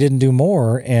reason he didn't do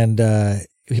more. And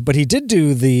but he did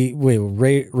do the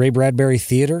Ray Bradbury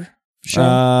Theater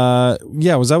show.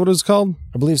 Yeah, was that what it was called?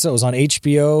 I believe so. It was on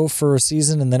HBO for a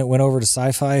season, and then it went over to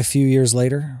Sci-Fi a few years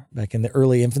later, back in the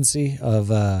early infancy of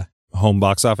home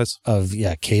box office of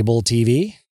cable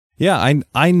TV. Yeah,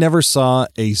 I never saw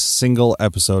a single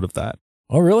episode of that.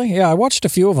 Oh, really? Yeah, I watched a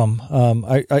few of them.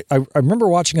 I remember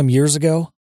watching them years ago,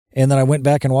 and then I went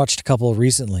back and watched a couple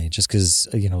recently, just because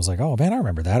I was like, oh man, I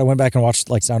remember that. I went back and watched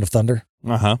like Sound of Thunder.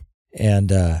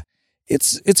 And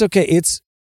it's okay. It's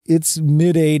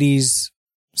mid-'80s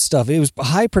stuff. It was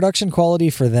high production quality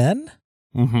for then.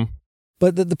 Mm-hmm.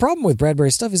 But the problem with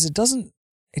Bradbury stuff is it doesn't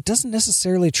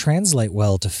necessarily translate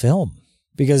well to film,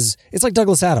 because it's like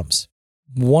Douglas Adams.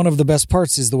 One of the best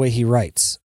parts is the way he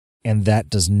writes, and that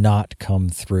does not come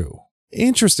through.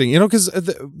 Interesting, because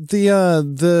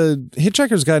the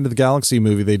Hitchhiker's Guide to the Galaxy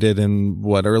movie they did in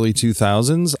early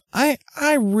 2000s, I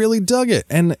really dug it,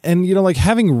 and like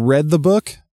having read the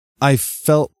book, I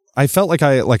felt like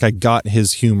I got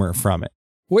his humor from it.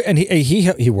 Wait, and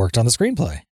he worked on the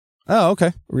screenplay. Oh,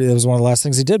 okay. That was one of the last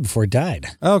things he did before he died.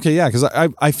 Okay, yeah, because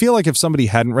I feel like if somebody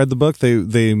hadn't read the book,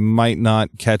 they might not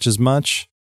catch as much.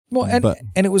 Well,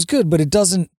 and it was good, but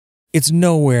it's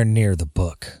nowhere near the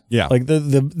book. Yeah. Like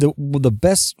the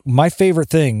best, my favorite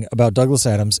thing about Douglas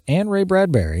Adams and Ray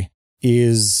Bradbury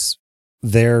is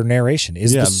their narration,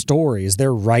 is the story, is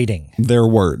their writing. Their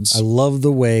words. I love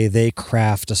the way they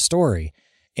craft a story.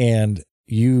 And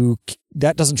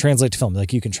that doesn't translate to film.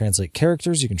 Like you can translate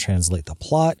characters, you can translate the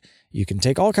plot, you can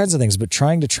take all kinds of things, but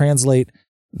trying to translate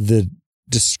the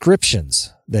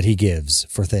descriptions that he gives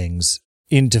for things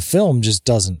into film just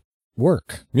doesn't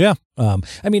work. Yeah.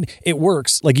 I mean, it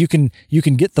works. Like you can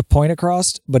get the point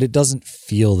across, but it doesn't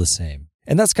feel the same.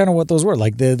 And that's kind of what those were.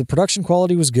 Like the production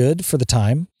quality was good for the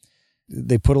time.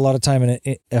 They put a lot of time and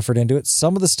effort into it.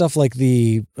 Some of the stuff like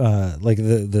the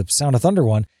Sound of Thunder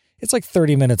one, it's like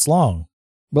 30 minutes long.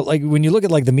 But like when you look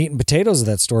at like the meat and potatoes of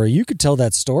that story, you could tell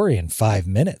that story in 5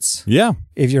 minutes. Yeah.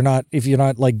 If you're not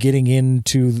like getting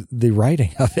into the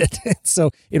writing of it. So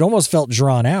it almost felt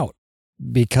drawn out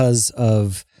because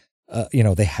of,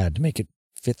 they had to make it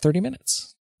fit 30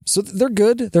 minutes. So they're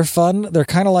good. They're fun. They're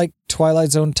kind of like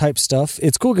Twilight Zone type stuff.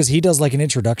 It's cool because he does like an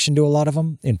introduction to a lot of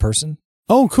them in person.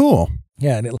 Oh, cool.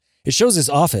 Yeah, and it shows his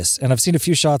office, and I've seen a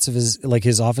few shots of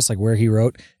his office, like where he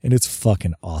wrote, and it's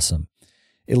fucking awesome.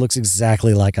 It looks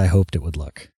exactly like I hoped it would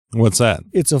look. What's that?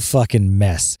 It's a fucking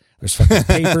mess. There's fucking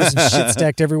papers and shit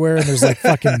stacked everywhere, and there's like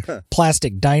fucking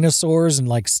plastic dinosaurs and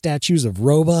like statues of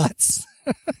robots.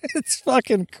 It's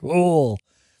fucking cool.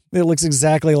 It looks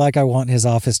exactly like I want his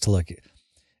office to look.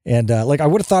 And like I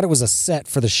would have thought it was a set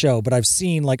for the show, but I've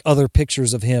seen like other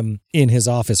pictures of him in his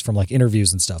office from like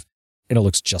interviews and stuff, and it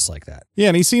looks just like that. Yeah,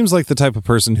 and he seems like the type of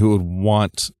person who would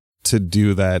want to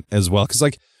do that as well. Because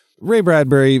like Ray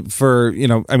Bradbury,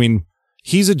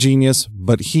 he's a genius,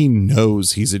 but he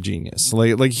knows he's a genius.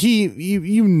 Like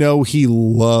he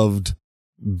loved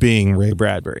being Ray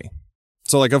Bradbury.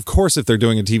 So like, of course, if they're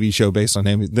doing a TV show based on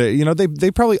him,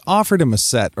 they probably offered him a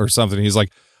set or something. He's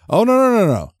like, oh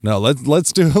no,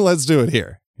 let's do it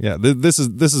here. Yeah, this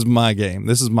is my game.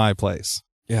 This is my place.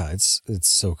 Yeah, it's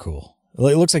so cool.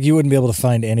 It looks like you wouldn't be able to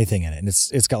find anything in it, and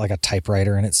it's got like a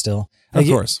typewriter in it still. Of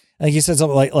course. I think he said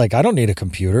something like I don't need a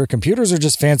computer. Computers are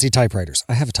just fancy typewriters.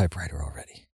 I have a typewriter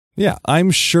already. Yeah,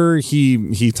 I'm sure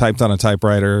he typed on a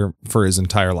typewriter for his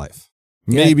entire life.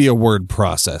 Maybe a word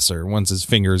processor once his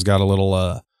fingers got a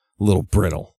little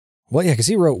brittle. Well, yeah, because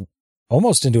he wrote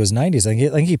almost into his 90s. I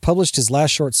think he published his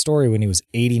last short story when he was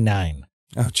 89.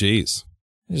 Oh, geez.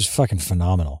 It was fucking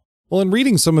phenomenal. Well, in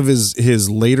reading some of his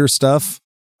later stuff,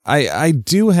 I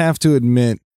do have to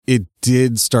admit it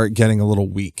did start getting a little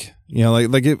weak. You know,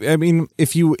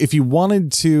 if you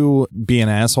wanted to be an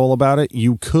asshole about it,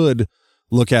 you could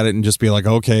look at it and just be like,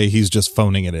 okay, he's just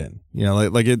phoning it in. You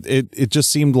know, it just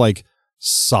seemed like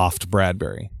soft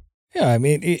Bradbury. Yeah, I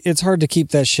mean, it's hard to keep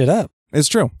that shit up. It's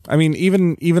true. I mean,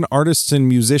 even artists and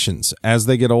musicians, as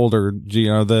they get older, you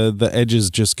know, the edges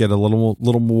just get a little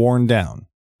worn down.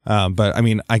 But I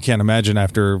mean, I can't imagine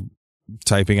after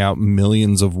typing out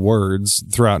millions of words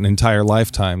throughout an entire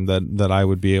lifetime that I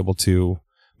would be able to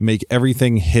make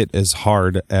everything hit as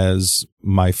hard as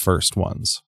my first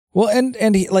ones. Well,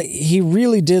 and he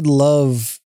really did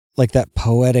love like that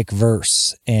poetic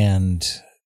verse and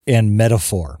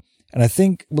metaphor. And I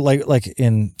think like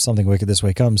in Something Wicked This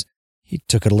Way Comes, he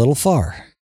took it a little far.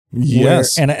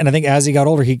 Yes. And I think as he got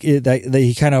older,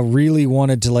 he kind of really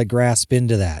wanted to like grasp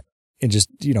into that and just,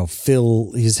 you know,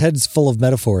 fill his head's full of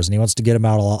metaphors, and he wants to get them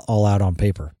out all out on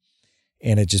paper.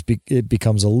 And it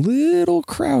becomes a little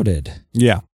crowded.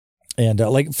 Yeah. And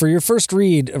like for your first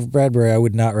read of Bradbury, I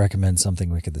would not recommend Something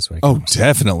Wicked This Way Comes. Oh,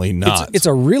 definitely not. It's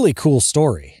a really cool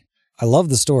story. I love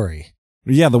the story.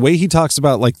 Yeah, the way he talks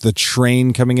about like the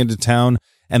train coming into town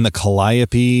and the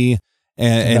calliope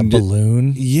and that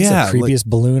balloon. Yeah. It's the creepiest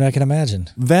balloon I can imagine.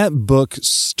 That book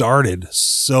started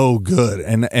so good,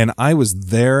 and I was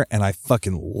there and I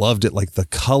fucking loved it. Like the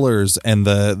colors and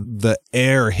the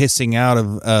air hissing out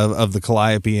of the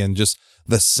calliope and just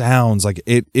the sounds, like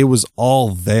it was all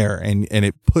there and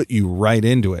it put you right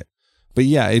into it. But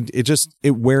yeah,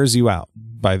 it wears you out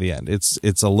by the end.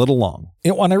 It's a little long.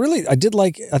 You know, and I did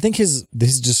like, I think his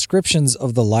descriptions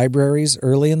of the libraries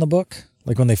early in the book,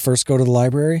 like when they first go to the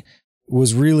library,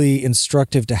 was really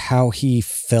instructive to how he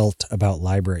felt about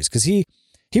libraries. Because he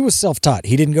was self-taught.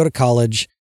 He didn't go to college.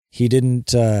 He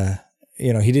didn't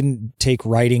he didn't take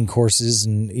writing courses,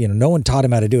 and you know, no one taught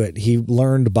him how to do it. He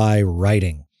learned by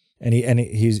writing. And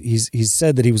he's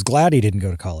said that he was glad he didn't go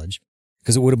to college,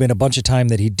 because it would have been a bunch of time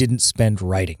that he didn't spend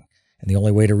writing. And the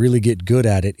only way to really get good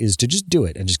at it is to just do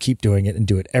it and just keep doing it and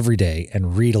do it every day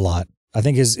and read a lot. I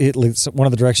think one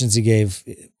of the directions he gave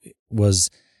was,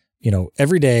 you know,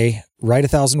 every day, write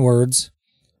 1,000 words,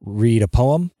 read a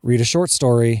poem, read a short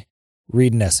story,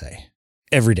 read an essay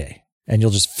every day. And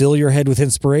you'll just fill your head with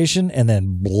inspiration and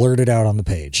then blurt it out on the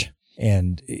page.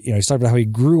 And, you know, he's talking about how he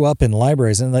grew up in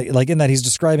libraries, and like in that he's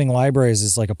describing libraries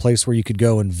as like a place where you could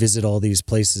go and visit all these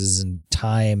places and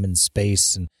time and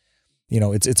space. And, you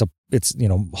know, it's you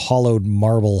know, hollowed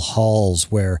marble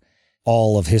halls where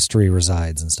all of history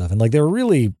resides and stuff. And like, there were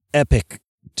really epic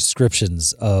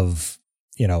descriptions of,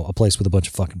 you know, a place with a bunch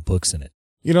of fucking books in it.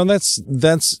 You know,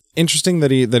 that's interesting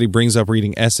that he brings up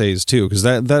reading essays too, because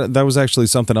that was actually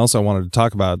something else I wanted to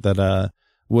talk about. That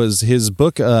was his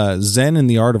book Zen and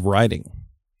the Art of Writing,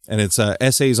 and it's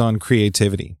essays on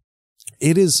creativity.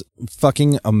 It is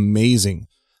fucking amazing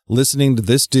listening to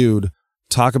this dude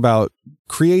talk about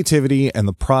creativity and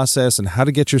the process and how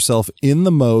to get yourself in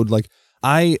the mode. Like,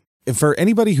 for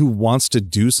anybody who wants to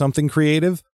do something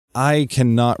creative, I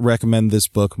cannot recommend this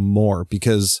book more,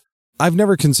 because I've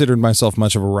never considered myself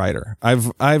much of a writer.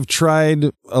 I've tried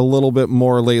a little bit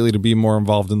more lately to be more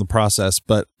involved in the process,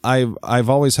 but I've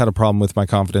always had a problem with my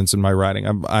confidence in my writing.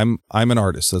 I'm an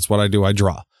artist. That's what I do. I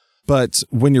draw. But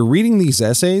when you're reading these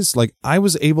essays, like I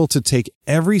was able to take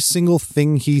every single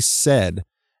thing he said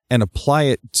and apply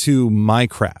it to my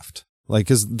craft. Like,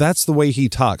 cause that's the way he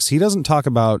talks. He doesn't talk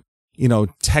about,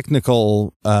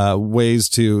 technical, ways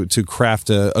to craft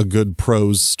a good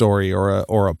prose story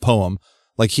or a poem.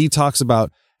 Like he talks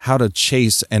about how to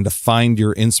chase and to find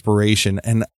your inspiration.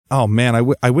 And oh man,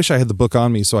 I wish I had the book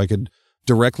on me so I could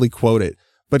directly quote it.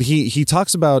 But he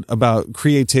talks about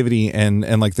creativity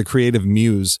and like the creative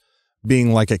muse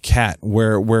being like a cat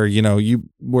where you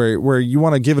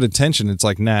want to give it attention. It's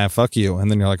like, nah, fuck you. And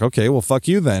then you're like, okay, well, fuck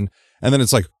you then. And then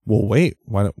it's like, well, wait,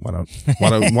 why don't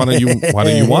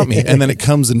you want me? And then it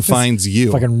comes and finds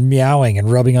you. Fucking meowing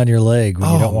and rubbing on your leg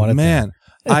when you don't want it. Man,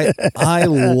 I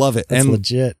love it. That's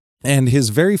legit. And his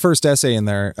very first essay in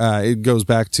there, it goes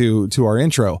back to our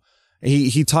intro.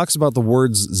 He talks about the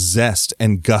words zest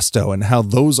and gusto and how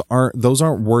those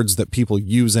aren't words that people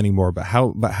use anymore, but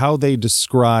how they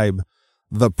describe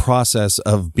the process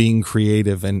of being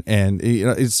creative and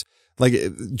it's like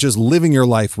just living your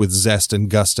life with zest and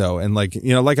gusto. And like,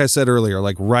 like I said earlier,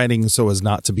 like writing so as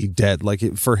not to be dead.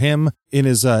 Like for him in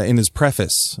his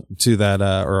preface to that,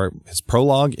 or his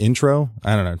prologue intro,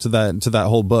 I don't know, to that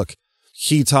whole book,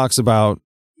 he talks about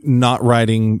not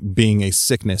writing being a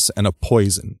sickness and a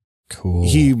poison. Cool.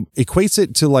 He equates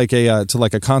it to like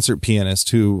a concert pianist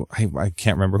who I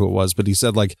can't remember who it was, but he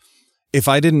said like, if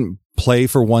I didn't play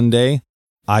for one day,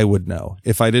 I would know.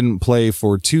 If I didn't play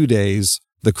for 2 days,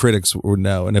 the critics would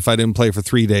know. And if I didn't play for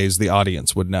 3 days, the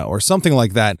audience would know, or something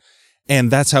like that.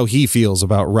 And that's how he feels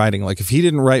about writing. Like if he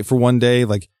didn't write for one day,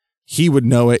 like he would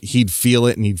know it, he'd feel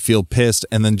it, and he'd feel pissed.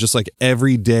 And then just like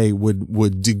every day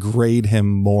would degrade him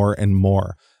more and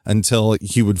more until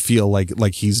he would feel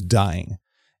like he's dying.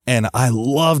 And I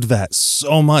loved that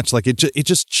so much. Like it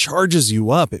just charges you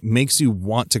up. It makes you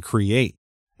want to create.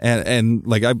 And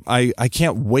like, I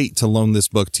can't wait to loan this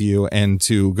book to you and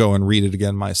to go and read it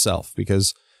again myself,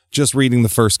 because just reading the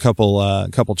first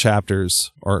couple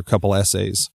chapters or a couple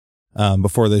essays,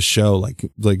 before this show, like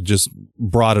just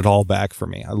brought it all back for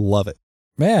me. I love it.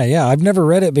 Yeah. I've never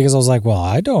read it because I was like, well,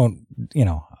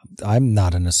 I'm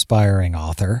not an aspiring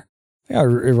author. I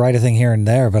write a thing here and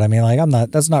there, but I mean,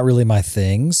 like, that's not really my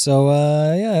thing. So,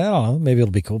 I don't know. Maybe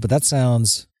it'll be cool, but that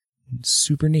sounds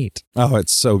super neat. Oh,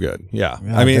 it's so good. Yeah.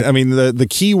 I mean, the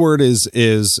key word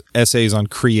is essays on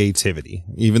creativity,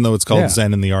 even though it's called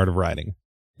Zen in the Art of Writing.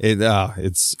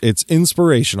 It's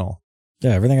inspirational.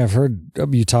 Yeah. Everything I've heard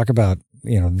you talk about,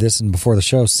 this and before the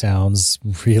show sounds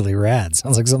really rad.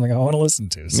 Sounds like something I want to listen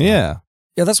to. So. Yeah.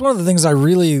 Yeah. That's one of the things I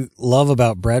really love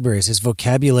about Bradbury is his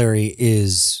vocabulary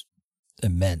is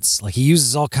immense. Like he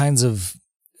uses all kinds of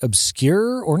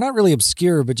obscure, or not really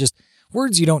obscure, but just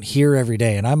words you don't hear every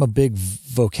day. And I'm a big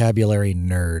vocabulary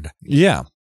nerd. Yeah.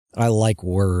 I like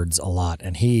words a lot.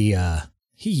 And he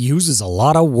uses a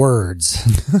lot of words.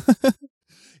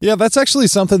 Yeah, that's actually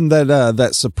something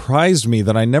that surprised me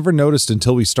that I never noticed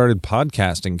until we started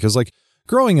podcasting. Cause like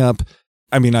growing up,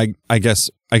 I mean, I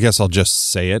guess I'll just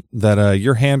say it that,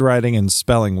 your handwriting and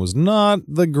spelling was not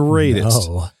the greatest.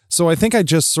 No. So I think I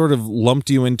just sort of lumped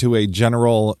you into a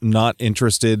general not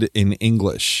interested in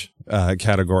English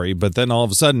category, but then all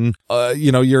of a sudden,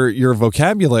 your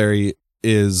vocabulary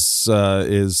is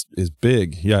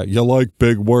big. Yeah, you like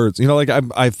big words. Like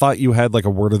I thought you had like a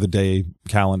word of the day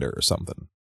calendar or something.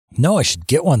 No, I should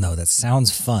get one though. That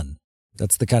sounds fun.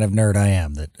 That's the kind of nerd I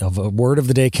am. That of a word of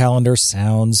the day calendar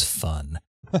sounds fun.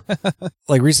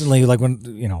 Like recently, like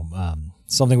when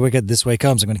Something Wicked This Way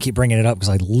Comes. I'm going to keep bringing it up because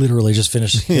I literally just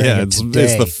finished hearing it today.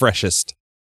 It's the freshest.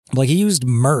 Like he used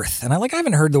mirth, and I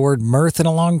haven't heard the word mirth in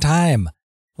a long time.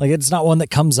 Like it's not one that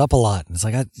comes up a lot. And it's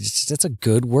like it's a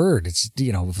good word. It's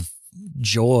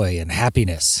joy and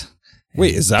happiness.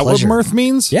 Wait, is that pleasure. What mirth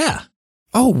means? Yeah.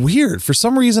 Oh, weird. For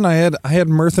some reason, I had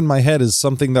mirth in my head as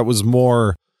something that was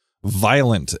more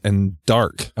violent and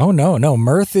dark. Oh no,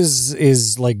 mirth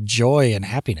is like joy and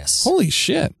happiness. Holy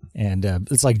shit! And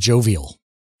it's like jovial.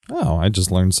 Oh, I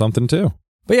just learned something too.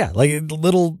 But yeah, like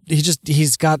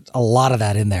he's got a lot of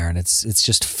that in there, and it's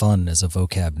just fun as a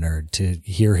vocab nerd to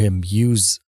hear him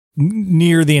use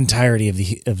near the entirety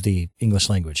of the English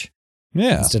language.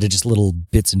 Yeah, instead of just little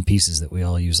bits and pieces that we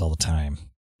all use all the time.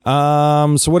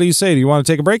 So what do you say? Do you want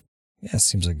to take a break? Yeah,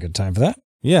 seems like a good time for that.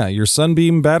 Yeah, your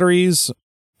Sunbeam batteries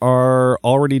are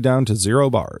already down to 0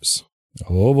 bars.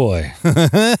 Oh boy.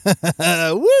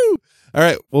 Woo! All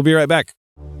right, we'll be right back.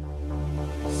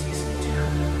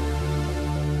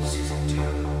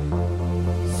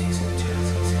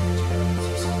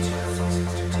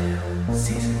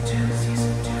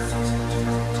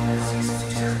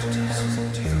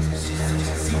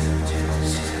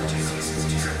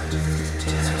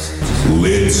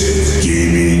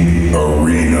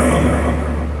 Arena.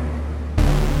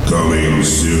 Coming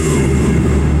soon.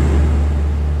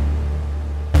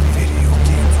 Video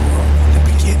game world in the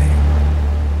beginning.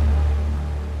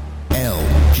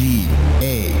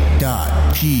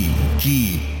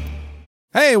 LGA.GG.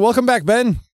 Hey, welcome back,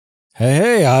 Ben.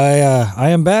 Hey, I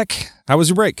am back. How was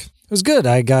your break? It was good.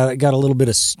 I got a little bit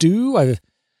of stew.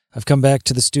 I've come back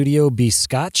to the studio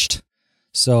be-scotched,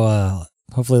 so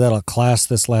hopefully that'll class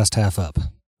this last half up.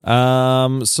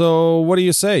 So what do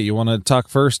you say? You want to talk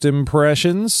first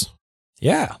impressions?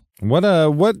 Yeah. What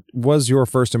was your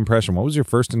first impression? What was your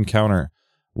first encounter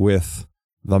with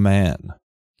the man?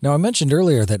 Now, I mentioned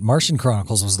earlier that Martian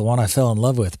Chronicles was the one I fell in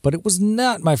love with, but it was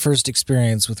not my first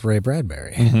experience with Ray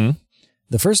Bradbury. Mm-hmm.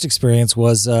 The first experience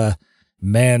was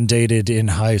mandated in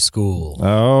high school.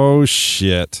 Oh,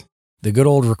 shit. The good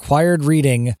old required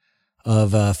reading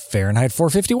of Fahrenheit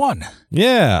 451.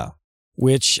 Yeah.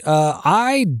 Which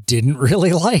I didn't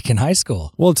really like in high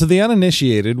school. Well, to the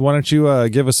uninitiated, why don't you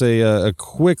give us a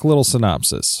quick little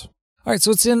synopsis? All right, so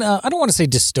it's in, I don't want to say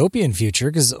dystopian future,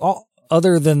 because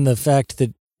other than the fact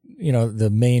that, you know, the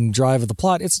main drive of the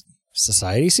plot, it's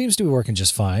society seems to be working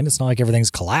just fine. It's not like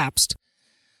everything's collapsed.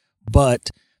 But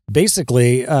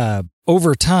basically,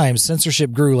 over time,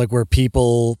 censorship grew, like where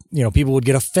people would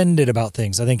get offended about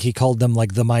things. I think he called them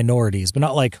like the minorities, but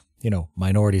not like,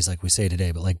 minorities like we say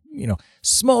today, but like,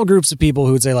 small groups of people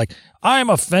who would say like, I'm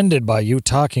offended by you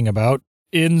talking about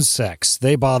insects.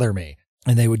 They bother me.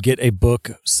 And they would get a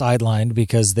book sidelined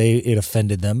because it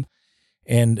offended them.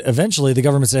 And eventually the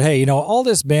government said, hey, all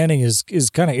this banning is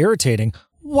kind of irritating.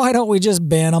 Why don't we just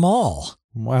ban them all?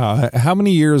 Wow. How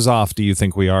many years off do you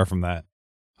think we are from that?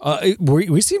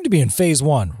 We seem to be in phase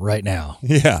 1 right now.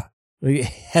 Yeah.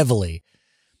 Heavily.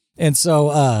 And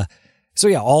so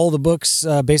yeah, all the books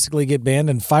basically get banned,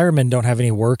 and firemen don't have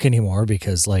any work anymore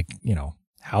because,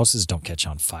 houses don't catch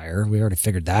on fire. We already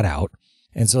figured that out.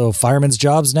 And so firemen's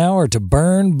jobs now are to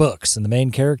burn books, and the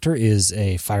main character is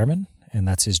a fireman, and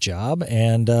that's his job.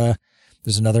 And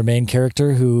there's another main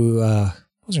character who,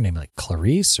 what was her name, like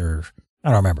Clarice, or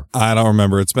I don't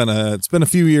remember. It's been a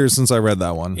few years since I read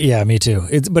that one. Yeah, me too.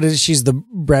 She's the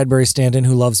Bradbury stand-in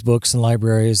who loves books and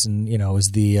libraries, and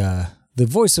is the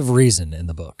voice of reason in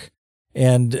the book.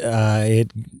 And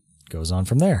it goes on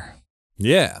from there.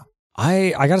 Yeah.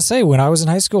 I got to say, when I was in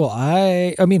high school,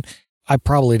 I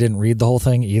probably didn't read the whole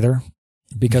thing either,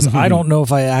 because I don't know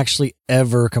if I actually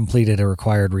ever completed a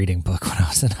required reading book when I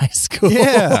was in high school.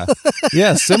 Yeah.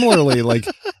 Yeah. Similarly, like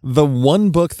the one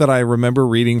book that I remember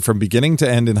reading from beginning to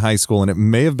end in high school, and it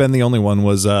may have been the only one,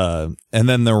 was And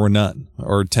Then There Were None,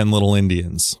 or 10 Little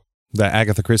Indians, that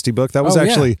Agatha Christie book. That was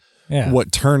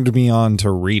what turned me on to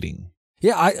reading.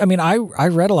 Yeah, I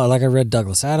read a lot. Like I read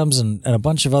Douglas Adams and a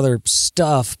bunch of other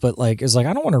stuff, but I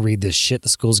don't want to read this shit the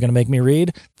school's going to make me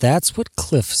read. That's what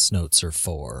Cliff's Notes are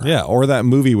for. Yeah, or that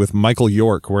movie with Michael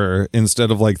York where instead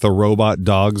of like the robot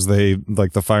dogs, they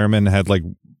like the firemen had like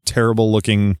terrible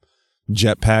looking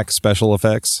jetpack special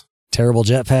effects. Terrible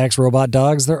jetpacks, robot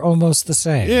dogs, they're almost the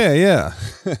same. Yeah, yeah.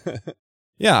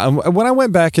 Yeah, when I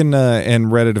went back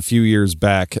and read it a few years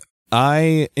back,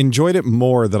 I enjoyed it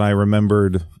more than I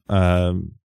remembered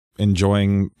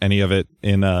enjoying any of it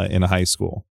in a high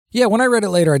school. Yeah, when I read it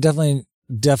later, I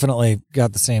definitely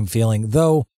got the same feeling.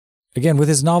 Though, again, with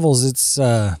his novels, it's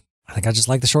I think I just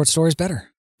like the short stories better.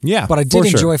 Yeah, but I did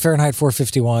enjoy Fahrenheit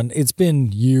 451. It's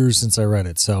been years since I read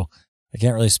it, so I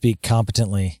can't really speak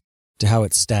competently to how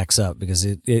it stacks up, because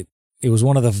it was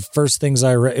one of the first things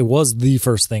I read. It was the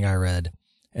first thing I read,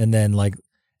 and then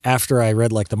after I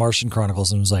read the Martian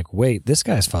Chronicles and was like, wait, this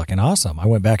guy's fucking awesome, I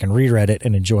went back and reread it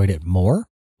and enjoyed it more.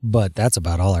 But that's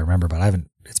about all I remember. But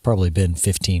it's probably been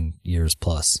 15 years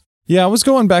plus. Yeah, I was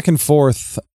going back and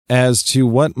forth as to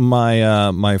what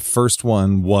my first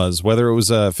one was, whether it was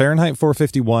Fahrenheit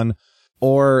 451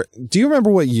 or do you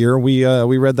remember what year we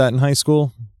read that in high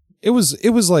school? It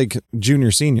was like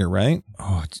junior, senior, right?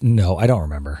 Oh, no, I don't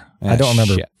remember. I don't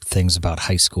remember things about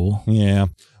high school. Yeah.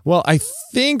 Well, I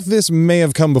think this may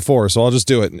have come before, so I'll just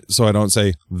do it so I don't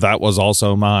say that was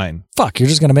also mine. Fuck, you're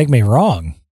just going to make me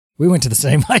wrong. We went to the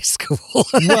same high school. Well,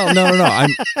 no.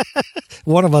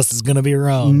 One of us is going to be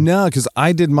wrong. No, because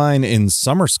I did mine in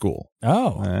summer school.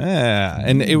 Oh. Yeah.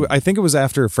 And I think it was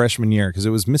after freshman year, because it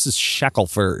was Mrs.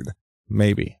 Shackelford.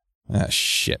 Maybe.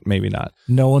 Shit, maybe not.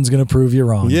 No one's going to prove you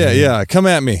wrong. Yeah, yeah. Come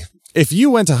at me. If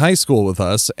you went to high school with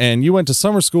us and you went to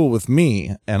summer school with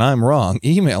me and I'm wrong,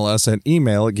 email us at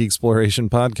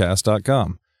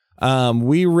email@geeksplorationpodcast.com.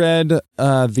 We read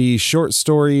the short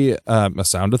story A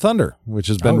Sound of Thunder, which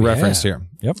has been referenced here.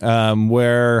 Yep.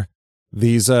 Where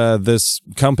This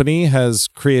company has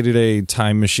created a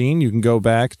time machine. You can go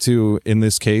back to, in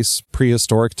this case,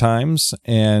 prehistoric times,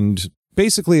 and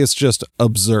basically it's just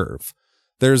observe.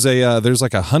 There's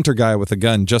like a hunter guy with a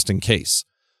gun just in case,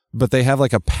 but they have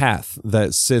like a path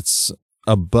that sits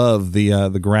above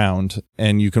the ground,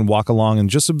 and you can walk along and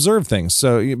just observe things.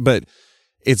 So, but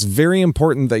it's very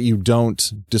important that you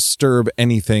don't disturb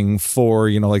anything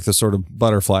for, like the sort of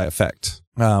butterfly effect.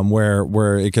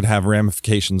 Where it could have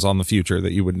ramifications on the future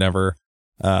that you would never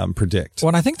predict. Well,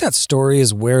 and I think that story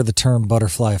is where the term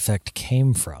butterfly effect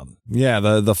came from. Yeah,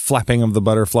 the flapping of the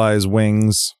butterfly's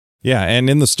wings. Yeah, and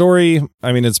in the story,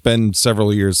 I mean, it's been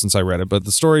several years since I read it, but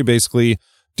the story basically,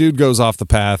 dude goes off the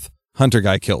path, hunter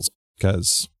guy kills him,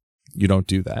 because you don't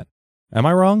do that. Am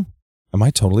I wrong? Am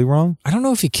I totally wrong? I don't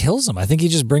know if he kills him. I think he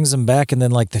just brings him back, and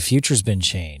then like the future's been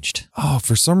changed. Oh,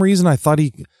 for some reason, I thought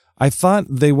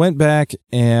they went back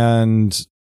and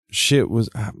shit was,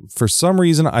 for some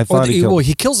reason, I thought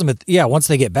he kills him once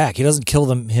they get back. He doesn't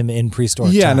kill him in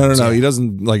prehistoric times. No. Yeah. He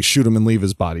doesn't like shoot him and leave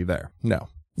his body there. No.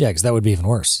 Yeah, because that would be even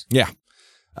worse. Yeah.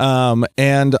 And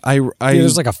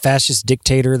there's like a fascist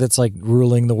dictator that's like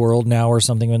ruling the world now or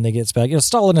something when they get back.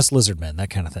 Stalinist lizard men, that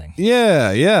kind of thing.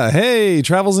 Yeah. Hey,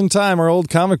 Travels in Time, our old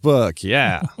comic book.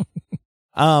 Yeah.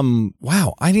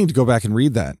 Wow. I need to go back and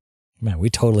read that. Man,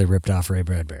 we totally ripped off Ray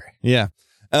Bradbury. Yeah.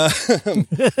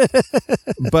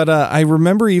 But I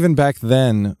remember even back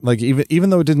then, like even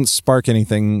though it didn't spark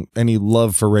any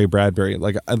love for Ray Bradbury,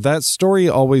 like that story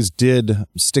always did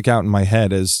stick out in my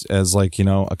head as like,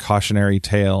 a cautionary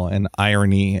tale and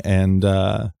irony and,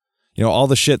 all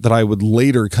the shit that I would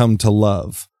later come to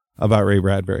love about Ray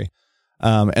Bradbury.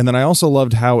 And then I also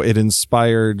loved how it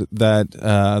inspired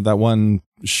that one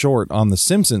short on The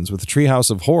Simpsons with the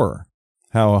Treehouse of Horror.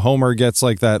 How Homer gets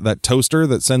like that toaster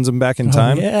that sends him back in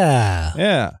time. Yeah.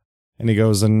 Yeah. And he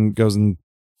goes and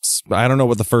I don't know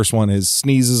what the first one is,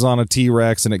 sneezes on a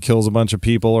T-Rex and it kills a bunch of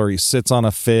people, or he sits on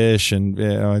a fish and,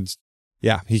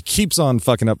 he keeps on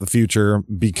fucking up the future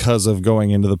because of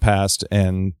going into the past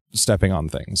and stepping on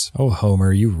things. Oh,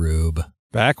 Homer, you rube.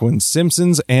 Back when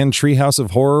Simpsons and Treehouse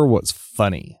of Horror was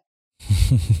funny.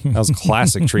 That was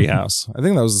classic Treehouse. I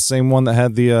think that was the same one that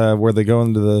had the, where they go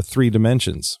into the 3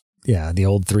 dimensions. Yeah, the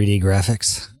old 3D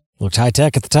graphics. Looked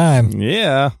high-tech at the time.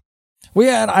 Yeah. Well,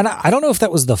 yeah, I don't know if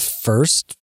that was the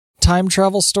first time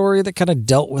travel story that kind of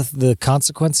dealt with the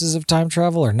consequences of time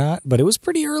travel or not, but it was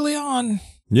pretty early on.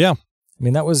 Yeah. I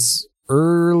mean, that was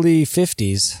early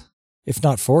 50s, if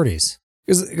not 40s.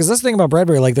 Because that's the thing about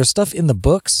Bradbury, like, there's stuff in the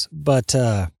books, but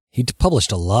he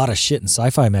published a lot of shit in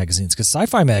sci-fi magazines, because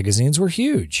sci-fi magazines were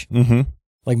huge. Mm-hmm.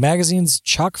 Like magazines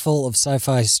chock full of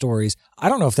sci-fi stories. I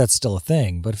don't know if that's still a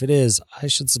thing, but if it is, I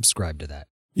should subscribe to that.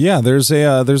 Yeah, there's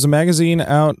a magazine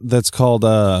out that's called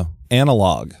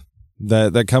Analog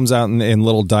that comes out in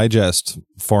little digest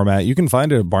format. You can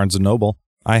find it at Barnes & Noble.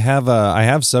 I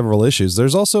have several issues.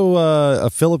 There's also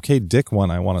a Philip K. Dick one,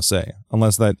 I want to say,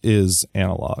 unless that is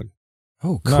Analog.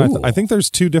 Oh, cool. No, I think there's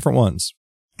 2 different ones.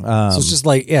 So it's just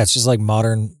like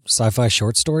modern sci-fi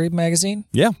short story magazine.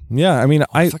 Yeah. I mean,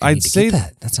 I'd say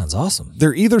that sounds awesome.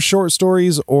 They're either short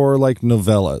stories or like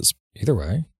novellas. Either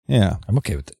way, yeah, I'm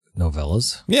okay with the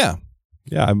novellas. Yeah.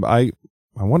 I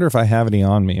wonder if I have any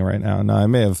on me right now. No, I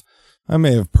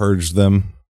may have purged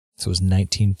them. So it was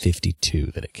 1952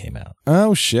 that it came out.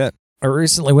 Oh shit! I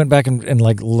recently went back and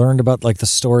like learned about like the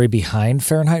story behind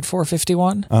Fahrenheit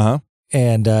 451.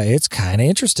 And it's kind of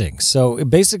interesting. So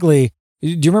basically. Do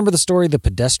you remember the story, The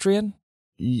Pedestrian?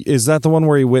 Is that the one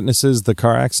where he witnesses the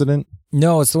car accident?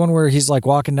 No, it's the one where he's like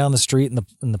walking down the street and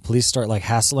the police start like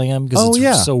hassling him because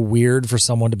it's so weird for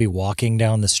someone to be walking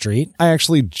down the street. I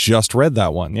actually just read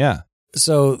that one. Yeah.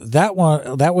 So that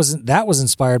was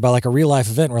inspired by like a real life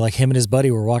event where like him and his buddy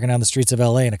were walking down the streets of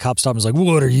LA and a cop stopped and was like,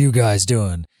 "What are you guys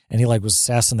doing?" And he like was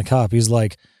sassing the cop. He's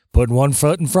like putting one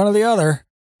foot in front of the other.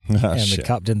 The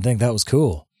cop didn't think that was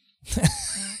cool.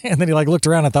 And then he like looked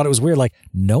around and thought it was weird. Like,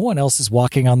 no one else is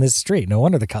walking on this street. No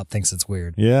wonder the cop thinks it's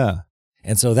weird. Yeah.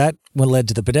 And so that one led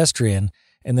to The Pedestrian.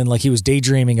 And then like he was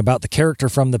daydreaming about the character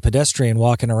from The Pedestrian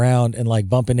walking around and like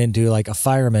bumping into like a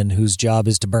fireman whose job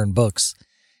is to burn books.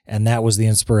 And that was the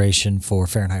inspiration for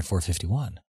Fahrenheit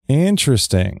 451.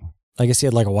 Interesting. I guess he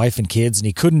had like a wife and kids and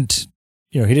he couldn't,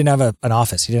 he didn't have an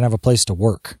office. He didn't have a place to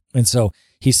work. And so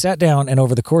he sat down and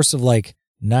over the course of like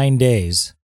 9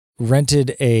 days,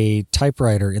 rented a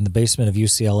typewriter in the basement of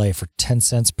UCLA for 10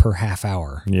 cents per half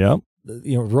hour. Yep.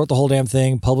 Wrote the whole damn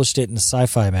thing, published it in a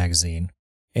sci-fi magazine.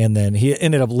 And then he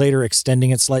ended up later extending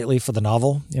it slightly for the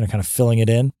novel, kind of filling it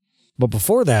in. But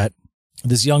before that,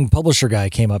 this young publisher guy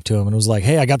came up to him and was like,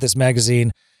 "Hey, I got this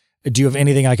magazine. Do you have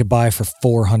anything I could buy for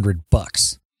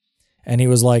 $400?" And he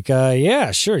was like,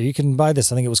 yeah, sure, you can buy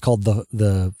this. I think it was called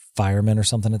the Fireman or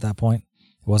something at that point.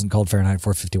 It wasn't called Fahrenheit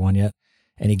 451 yet.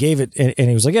 And he gave it, and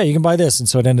he was like, yeah, you can buy this. And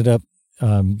so it ended up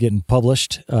getting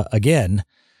published again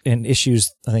in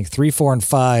issues, I think, 3, 4, and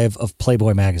 5 of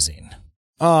Playboy magazine.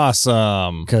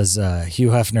 Awesome. Because Hugh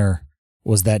Hefner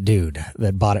was that dude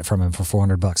that bought it from him for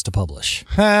 $400 to publish.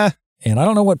 Ha. And I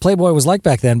don't know what Playboy was like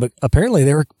back then, but apparently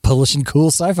they were publishing cool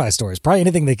sci-fi stories. Probably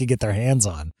anything they could get their hands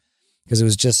on because it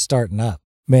was just starting up.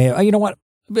 You know what?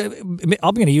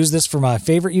 I'm going to use this for my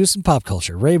favorite use in pop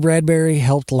culture. Ray Bradbury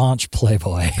helped launch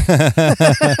Playboy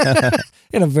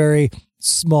in a very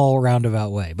small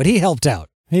roundabout way, but he helped out.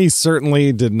 He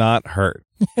certainly did not hurt.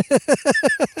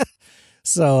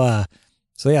 So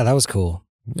yeah, that was cool.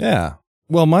 Yeah.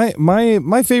 Well,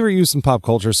 my favorite use in pop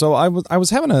culture. So I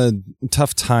was having a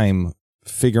tough time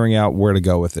figuring out where to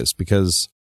go with this because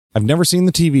I've never seen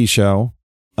the TV show.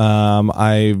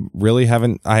 I really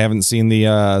haven't seen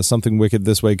the Something Wicked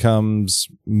This Way Comes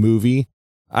movie.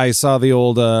 I saw the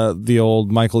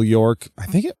old Michael York. I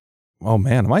think it. Oh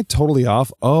man, am I totally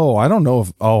off? Oh, I don't know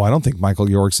I don't think Michael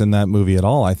York's in that movie at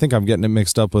all. I think I'm getting it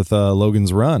mixed up with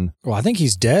Logan's Run. Well, I think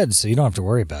he's dead, so you don't have to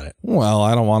worry about it. Well,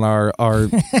 I don't want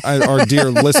our dear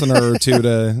listener or two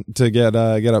to get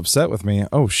upset with me.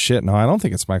 Oh shit, no, I don't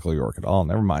think it's Michael York at all.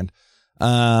 Never mind.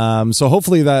 So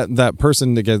hopefully that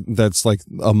person that's like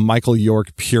a Michael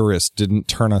York purist didn't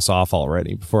turn us off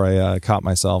already before I caught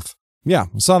myself. Yeah,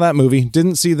 saw that movie.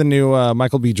 Didn't see the new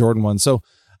Michael B. Jordan one. So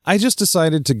I just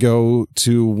decided to go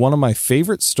to one of my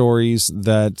favorite stories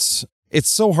that it's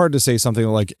so hard to say something that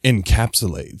like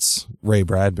encapsulates Ray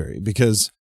Bradbury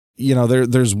because, you know,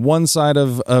 there's one side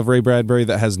of Ray Bradbury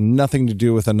that has nothing to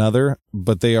do with another,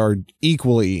 but they are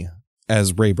equally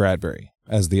as Ray Bradbury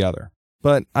as the other.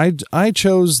 But I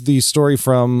chose the story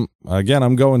from, again,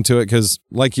 I'm going to it because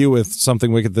like you with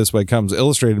Something Wicked This Way Comes,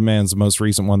 Illustrated Man's the most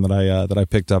recent one that I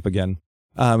picked up again.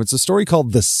 It's a story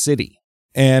called The City.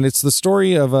 And it's the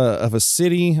story of a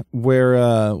city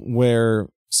where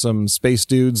some space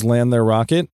dudes land their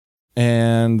rocket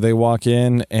and they walk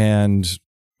in and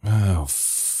oh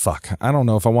fuck, I don't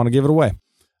know if I want to give it away.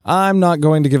 I'm not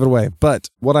going to give it away. But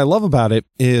what I love about it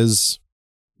is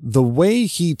the way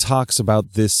he talks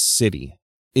about this city.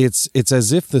 It's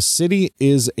as if the city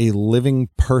is a living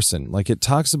person. Like it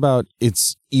talks about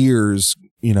its ears,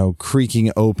 you know,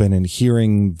 creaking open and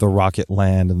hearing the rocket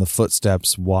land and the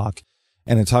footsteps walk.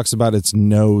 And it talks about its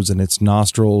nose and its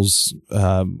nostrils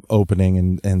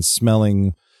opening and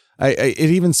smelling. It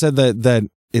even said that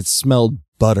it smelled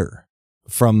butter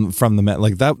from the man.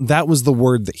 Like that was the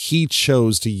word that he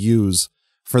chose to use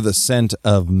for the scent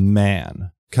of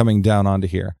man coming down onto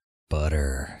here.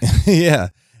 Butter. Yeah.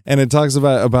 And it talks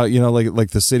about, you know, like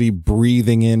the city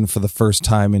breathing in for the first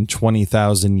time in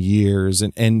 20,000 years.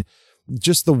 And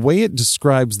just the way it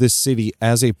describes this city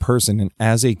as a person and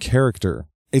as a character.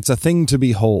 It's a thing to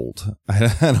behold.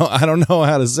 I don't know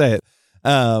how to say it.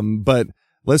 But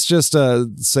let's just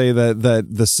say that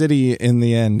the city in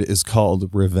the end is called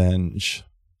Revenge.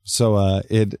 So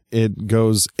it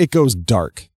goes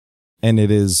dark, and it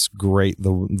is great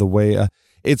the way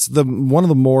it's one of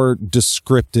the more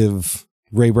descriptive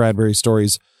Ray Bradbury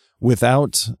stories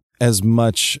without as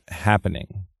much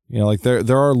happening. You know, like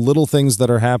there are little things that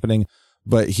are happening,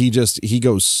 but he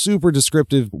goes super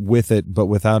descriptive with it, but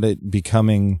without it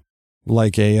becoming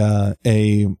like a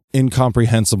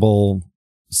incomprehensible,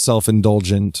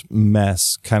 self-indulgent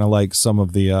mess, kind of like some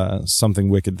of the Something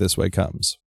Wicked This Way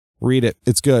Comes. Read it.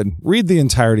 It's good. Read the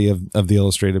entirety of the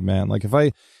Illustrated Man. Like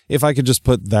if I could just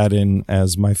put that in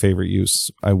as my favorite use,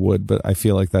 I would, but I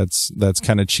feel like that's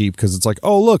kind of cheap because it's like,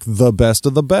 oh, look, the best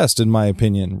of the best, in my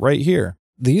opinion, right here.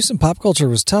 The use in pop culture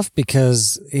was tough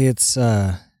because it's,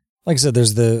 like I said,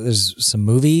 there's some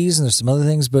movies and there's some other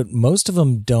things, but most of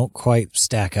them don't quite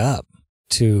stack up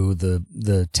to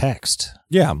the text.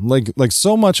 Yeah, like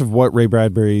so much of what Ray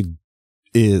Bradbury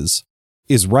is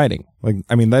writing. Like,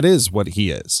 I mean, that is what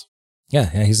he is. Yeah,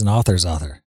 he's an author's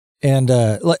author. And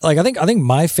I think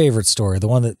my favorite story, the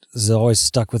one that has always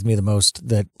stuck with me the most,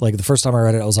 that like the first time I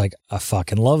read it, I was like, I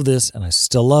fucking love this, and I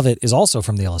still love it, is also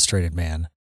from the Illustrated Man,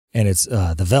 and it's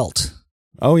The Veldt.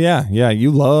 Oh yeah,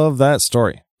 you love that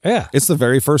story. Yeah, it's the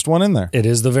very first one in there. It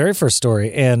is the very first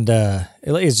story, and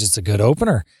it's just a good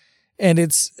opener. And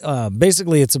it's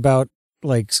basically it's about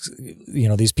like, you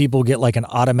know, these people get like an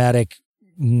automatic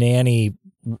nanny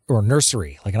or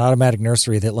nursery, like an automatic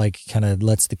nursery that like kind of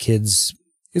lets the kids.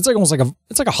 It's like almost like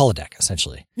it's like a holodeck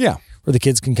essentially. Yeah, where the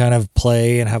kids can kind of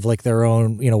play and have like their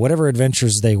own, you know, whatever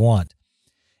adventures they want.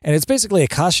 And it's basically a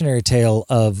cautionary tale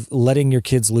of letting your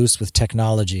kids loose with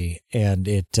technology and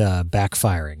it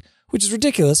backfiring. which is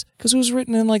ridiculous because it was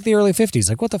written in like the early 50s.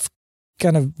 Like, what the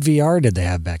kind of VR did they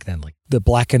have back then? Like the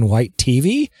black and white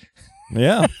TV?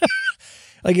 Yeah.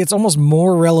 Like, it's almost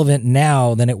more relevant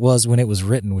now than it was when it was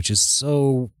written, which is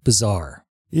so bizarre.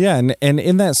 Yeah, and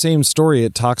in that same story,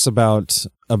 it talks about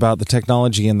the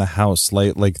technology in the house,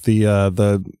 like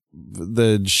the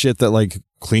shit that like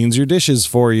cleans your dishes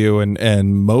for you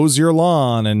and mows your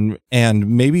lawn and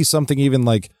maybe something even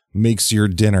like makes your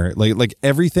dinner, like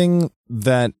everything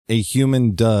that a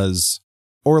human does,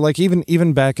 or like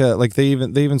even back like they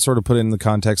even sort of put it in the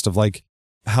context of like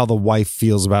how the wife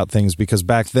feels about things, because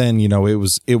back then, you know, it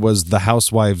was the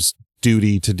housewife's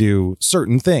duty to do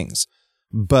certain things.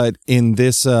 But in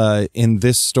this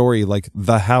story, like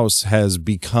the house has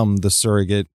become the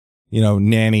surrogate, you know,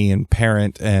 nanny and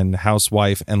parent and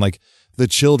housewife, and like the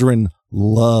children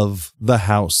love the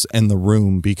house and the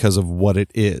room because of what it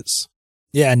is.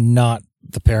 Yeah, and not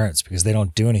the parents because they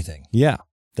don't do anything. Yeah.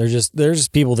 They're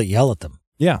just people that yell at them.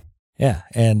 Yeah. Yeah,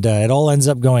 and it all ends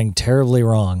up going terribly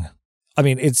wrong. I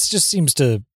mean, it just seems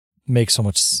to make so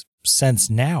much sense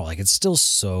now. Like, it's still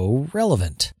so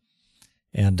relevant.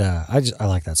 And I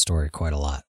like that story quite a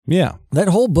lot. Yeah. That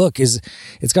whole book it's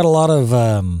got a lot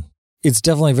of, it's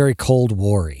definitely very Cold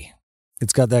War-y.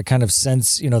 It's got that kind of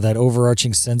sense, you know, that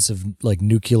overarching sense of like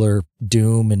nuclear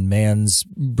doom and man's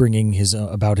bringing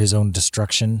about his own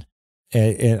destruction.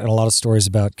 And a lot of stories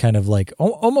about kind of like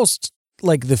almost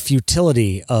like the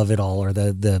futility of it all, or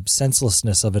the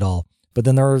senselessness of it all. But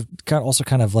then there are also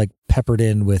kind of like peppered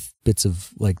in with bits of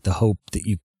like the hope that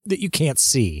you can't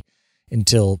see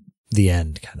until the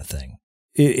end, kind of thing.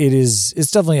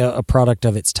 It's definitely a product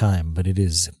of its time, but it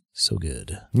is so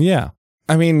good. Yeah.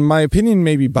 I mean, my opinion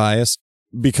may be biased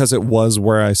because it was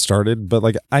where I started, but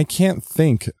like I can't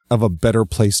think of a better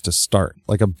place to start,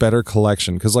 like a better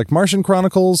collection. Because like Martian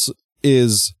Chronicles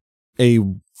is a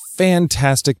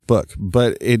fantastic book,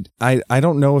 but I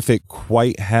don't know if it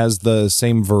quite has the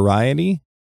same variety.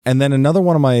 And then another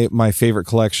one of my favorite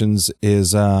collections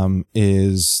is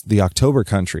the October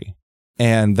Country.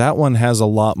 And that one has a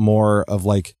lot more of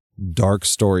like dark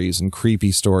stories and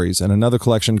creepy stories. And another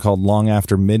collection called Long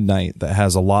After Midnight that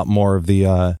has a lot more of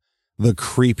the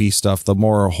creepy stuff, the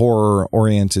more horror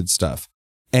oriented stuff.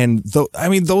 And I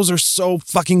mean, those are so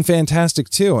fucking fantastic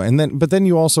too. But then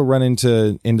you also run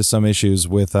into some issues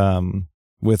with some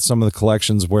of the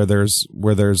collections where there's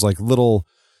like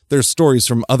there's stories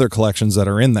from other collections that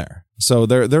are in there. So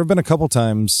there have been a couple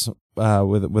times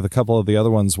with a couple of the other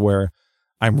ones where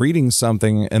I'm reading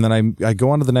something and then I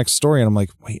go on to the next story and I'm like,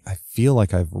 wait, I feel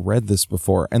like I've read this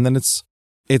before. And then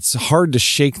it's hard to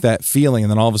shake that feeling.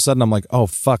 And then all of a sudden I'm like, oh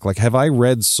fuck, like have I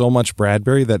read so much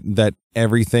Bradbury that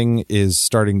everything is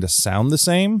starting to sound the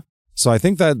same? So I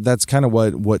think that's kind of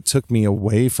what took me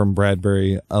away from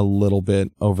Bradbury a little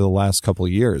bit over the last couple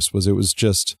of years. It was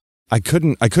just I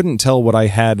couldn't tell what I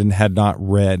had and had not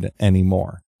read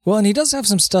anymore. Well, and he does have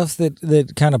some stuff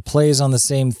that kind of plays on the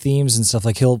same themes and stuff.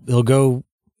 Like he'll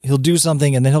do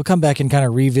something and then he'll come back and kind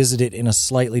of revisit it in a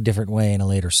slightly different way in a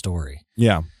later story.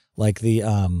 Yeah. Like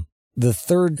the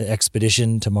third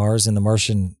expedition to Mars in the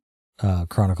Martian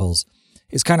Chronicles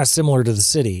is kind of similar to the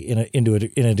city in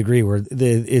a degree where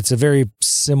it's a very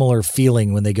similar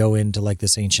feeling when they go into like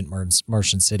this ancient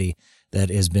Martian city that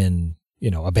has been, you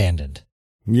know, abandoned.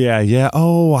 Yeah.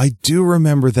 Oh, I do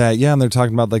remember that. Yeah, and they're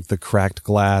talking about like the cracked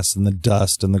glass and the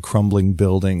dust and the crumbling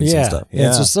buildings and stuff.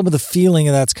 Yeah. So some of the feeling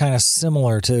of that's kind of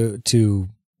similar to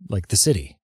like the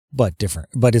city, but different.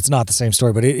 But it's not the same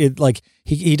story. But it like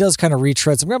he does kind of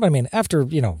retread some ground. I mean, after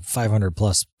 500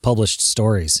 plus published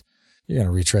stories, you're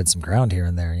gonna retread some ground here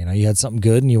and there. You know, you had something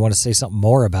good and you want to say something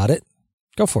more about it,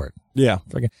 go for it. Yeah.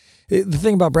 The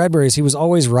thing about Bradbury is he was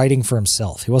always writing for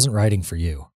himself. He wasn't writing for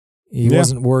you. He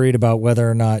wasn't worried about whether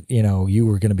or not, you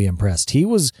were going to be impressed. He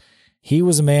was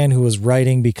a man who was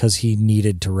writing because he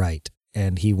needed to write,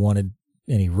 and he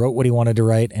wrote what he wanted to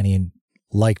write, and he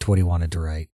liked what he wanted to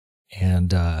write.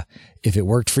 And if it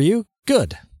worked for you,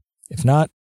 good. If not,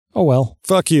 oh well.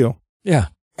 Fuck you. Yeah.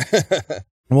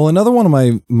 Well, another one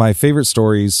of my favorite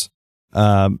stories,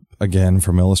 again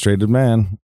from Illustrated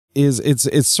Man, is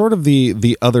it's sort of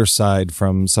the other side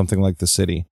from something like The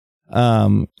City.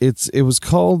 It was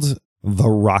called The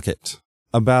Rocket,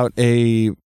 about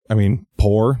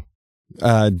poor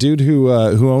dude who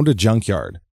owned a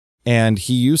junkyard, and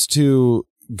he used to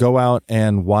go out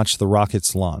and watch the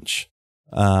rockets launch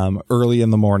early in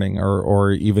the morning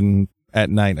or even at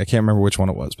night. I can't remember which one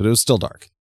it was, but it was still dark.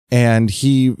 And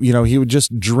he would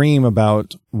just dream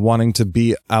about wanting to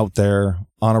be out there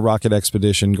on a rocket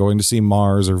expedition, going to see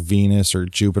Mars or Venus or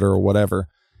Jupiter or whatever.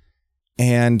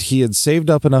 And he had saved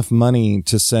up enough money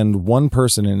to send one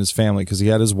person in his family, because he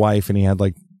had his wife and he had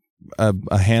like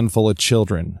a handful of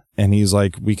children. And he's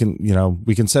like, we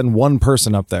can send one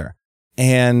person up there.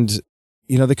 And,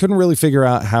 they couldn't really figure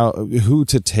out who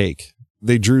to take.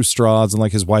 They drew straws, and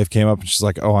like his wife came up and she's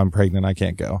like, oh, I'm pregnant, I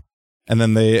can't go. And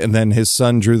then his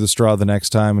son drew the straw the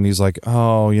next time, and he's like,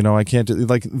 oh, I can't do,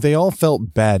 like, they all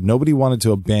felt bad. Nobody wanted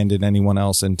to abandon anyone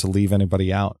else and to leave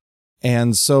anybody out.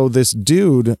 And so this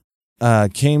dude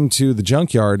came to the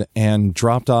junkyard and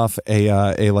dropped off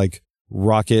a like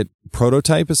rocket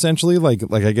prototype, essentially. Like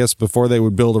I guess before they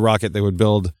would build a rocket, they would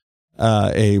build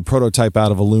a prototype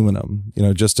out of aluminum,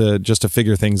 just to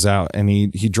figure things out. And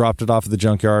he dropped it off at the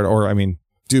junkyard,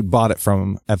 dude bought it from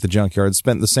him at the junkyard,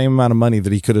 spent the same amount of money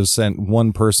that he could have sent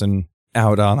one person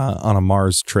out on a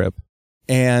Mars trip.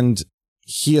 And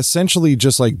he essentially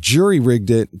just like jury rigged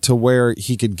it to where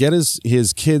he could get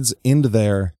his kids into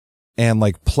there and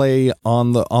like play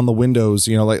on the windows,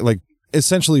 like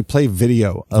essentially play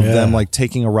video of them like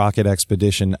taking a rocket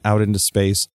expedition out into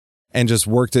space, and just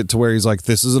worked it to where he's like,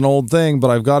 this is an old thing,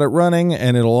 but I've got it running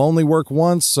and it'll only work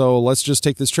once. So let's just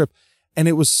take this trip. And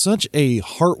it was such a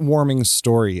heartwarming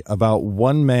story about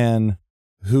one man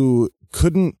who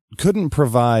couldn't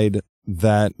provide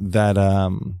that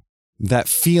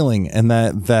feeling and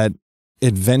that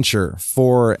adventure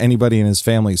for anybody in his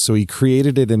family. So he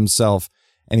created it himself,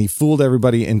 and he fooled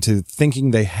everybody into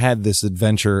thinking they had this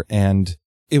adventure. And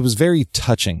it was very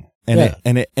touching.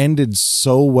 And it ended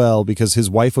so well, because his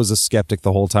wife was a skeptic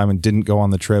the whole time and didn't go on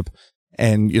the trip.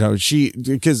 And,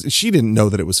 because she didn't know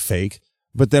that it was fake.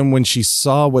 But then when she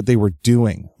saw what they were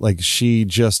doing, like she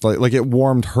just like it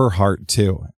warmed her heart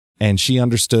too. And she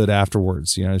understood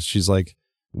afterwards, she's like,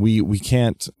 we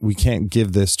can't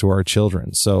give this to our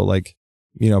children. So like,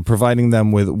 providing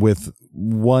them with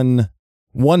one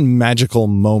magical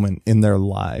moment in their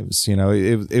lives,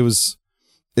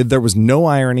 there was no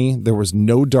irony. There was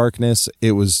no darkness.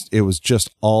 It was just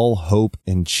all hope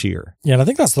and cheer. Yeah. And I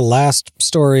think that's the last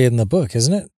story in the book,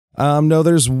 isn't it? No,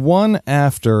 there's one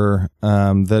after,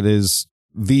 that is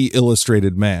the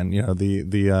Illustrated Man,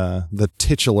 the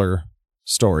titular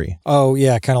story. Oh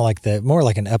yeah. Kind of like more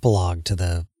like an epilogue to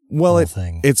the whole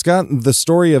thing. It's got the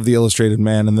story of the Illustrated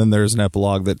Man, and then there's an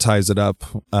epilogue that ties it up,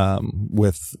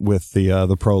 with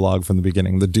the prologue from the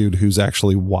beginning, the dude who's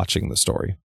actually watching the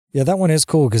story. Yeah, that one is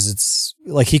cool, because it's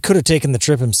like he could have taken the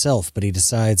trip himself, but he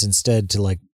decides instead to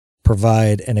like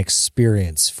provide an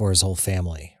experience for his whole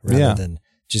family rather than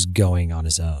just going on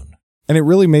his own. And it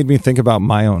really made me think about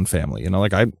my own family.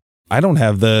 Like I don't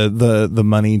have the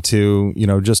money to,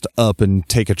 just up and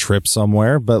take a trip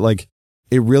somewhere, but like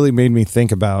it really made me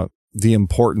think about the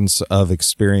importance of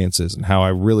experiences and how I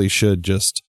really should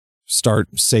just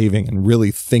start saving and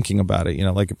really thinking about it.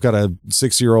 Like I've got a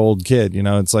 6-year-old kid,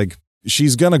 it's like,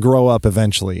 she's going to grow up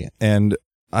eventually, and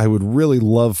I would really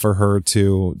love for her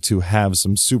to have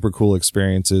some super cool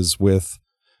experiences with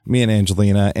me and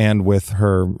Angelina, and with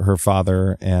her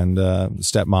father and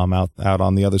stepmom out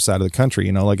on the other side of the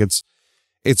country. Like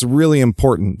it's really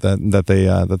important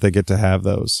that they get to have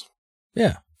those.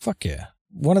 Yeah, fuck yeah.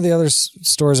 One of the other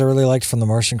stories I really liked from the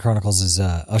Martian Chronicles is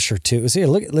Usher 2. See,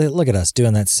 look at us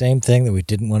doing that same thing that we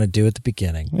didn't want to do at the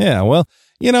beginning. Yeah, well,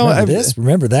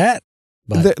 remember that.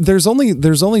 But there's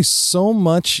only so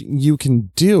much you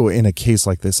can do in a case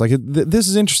like this. Like this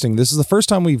is interesting. This is the first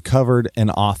time we've covered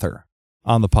an author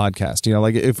on the podcast.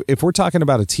 Like if we're talking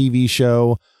about a TV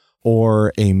show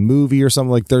or a movie or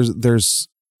something, like there's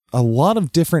a lot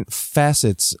of different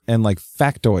facets and like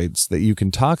factoids that you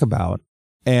can talk about.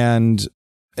 And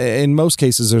in most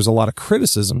cases, there's a lot of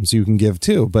criticisms you can give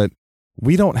too, but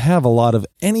we don't have a lot of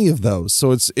any of those.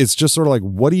 So it's just sort of like,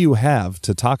 what do you have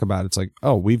to talk about? It's like,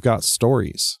 oh, we've got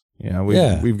stories.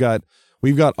 We've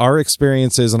got our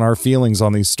experiences and our feelings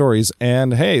on these stories,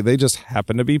 and hey, they just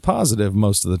happen to be positive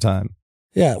most of the time.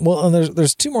 Yeah. Well, and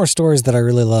there's 2 more stories that I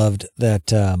really loved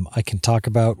that I can talk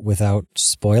about without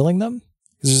spoiling them.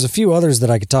 There's a few others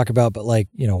that I could talk about, but like,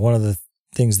 one of the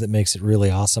things that makes it really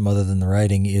awesome other than the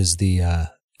writing is the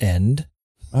end.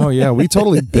 Oh yeah, we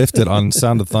totally biffed it on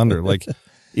Sound of Thunder. Like,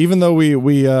 even though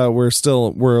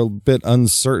we're a bit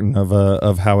uncertain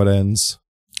of how it ends.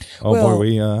 Oh well, boy,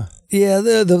 yeah.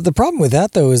 The problem with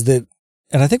that though is that,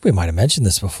 and I think we might have mentioned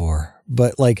this before,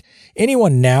 but like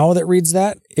anyone now that reads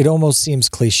that, it almost seems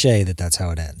cliche that that's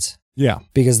how it ends. Yeah,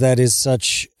 because that is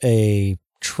such a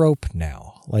trope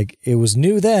now. Like it was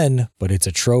new then, but it's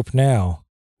a trope now.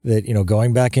 That,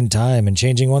 going back in time and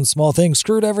changing one small thing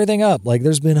screwed everything up. Like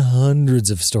there's been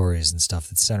hundreds of stories and stuff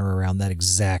that center around that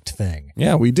exact thing.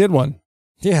 Yeah, we did one.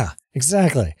 Yeah,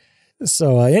 exactly.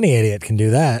 So any idiot can do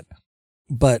that.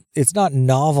 but it's not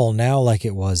novel now like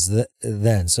it was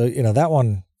then. So, that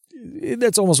one,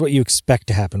 that's almost what you expect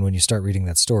to happen when you start reading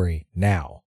that story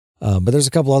now. But there's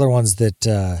a couple other ones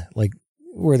that, like,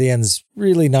 where the end's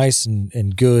really nice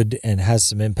and good and has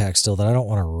some impact still that I don't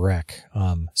want to wreck.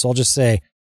 So I'll just say,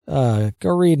 go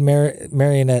read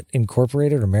Marionette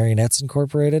Incorporated or Marionettes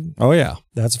Incorporated. Oh, yeah.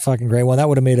 That's a fucking great one. That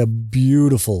would have made a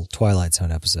beautiful Twilight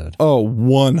Zone episode. Oh,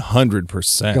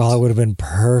 100%. God, it would have been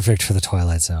perfect for the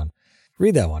Twilight Zone.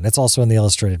 Read that one. It's also in the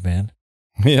Illustrated Man.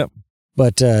 Yep.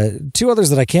 But two others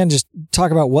that I can just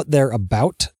talk about what they're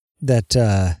about that,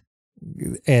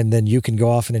 and then you can go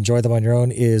off and enjoy them on your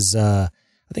own is, I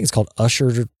think it's called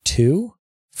Usher 2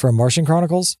 from Martian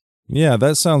Chronicles. Yeah,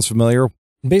 that sounds familiar.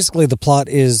 Basically, the plot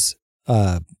is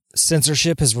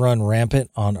censorship has run rampant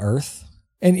on Earth.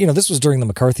 And, this was during the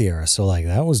McCarthy era. So, like,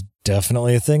 that was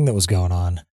definitely a thing that was going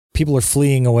on. People are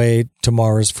fleeing away to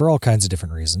Mars for all kinds of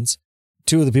different reasons.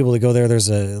 Two of the people that go there, there's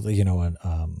an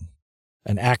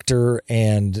actor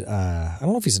and I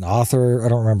don't know if he's an author, I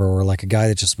don't remember, or like a guy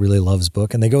that just really loves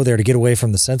book. And they go there to get away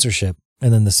from the censorship.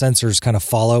 And then the censors kind of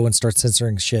follow and start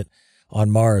censoring shit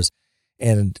on Mars.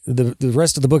 And the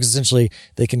rest of the book is essentially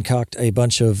they concoct a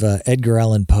bunch of Edgar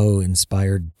Allan Poe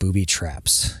inspired booby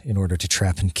traps in order to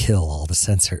trap and kill all the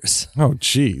censors. Oh,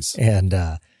 jeez. And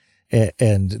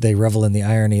they revel in the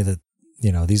irony that,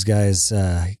 these guys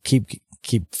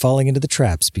keep falling into the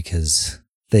traps because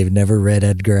they've never read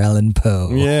Edgar Allan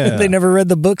Poe. Yeah. They never read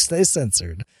the books they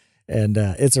censored. And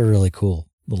it's a really cool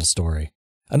little story.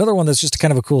 Another one that's just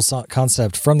kind of a cool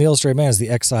concept from the Illustrated Man is The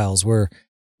Exiles, where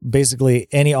basically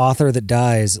any author that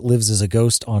dies lives as a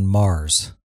ghost on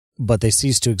Mars, but they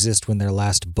cease to exist when their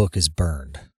last book is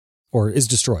burned or is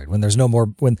destroyed. When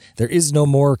there is no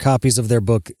more copies of their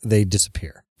book, they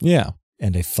disappear. Yeah.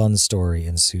 And a fun story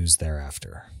ensues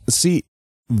thereafter. See,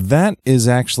 that is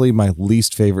actually my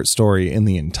least favorite story in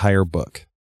the entire book.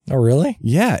 Oh, really?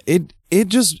 Yeah, it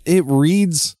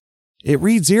reads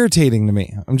irritating to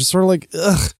me. I'm just sort of like,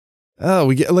 ugh. Oh,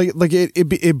 we get like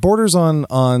it borders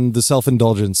on the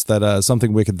self-indulgence that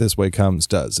Something Wicked This Way Comes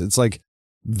does. It's like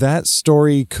that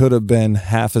story could have been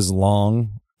half as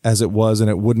long as it was, and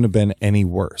it wouldn't have been any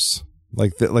worse.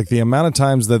 Like the amount of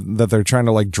times that they're trying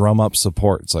to like drum up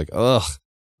support. It's like, ugh.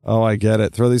 Oh, I get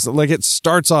it. Throw these, like, it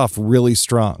starts off really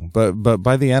strong, but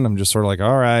by the end, I'm just sort of like,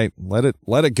 all right, let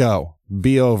it go,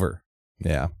 be over.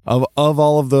 Yeah. Of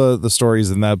all of the stories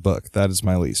in that book, that is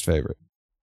my least favorite.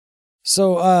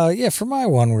 So, for my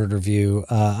one-word review,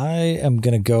 I am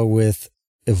going to go with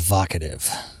evocative.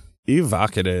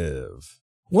 Evocative.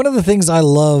 One of the things I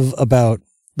love about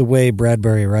the way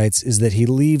Bradbury writes is that he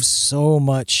leaves so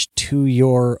much to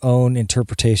your own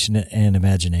interpretation and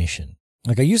imagination.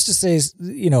 Like I used to say,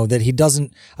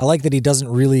 that I like that he doesn't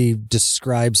really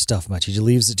describe stuff much. He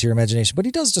leaves it to your imagination, but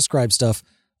he does describe stuff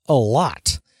a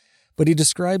lot. But he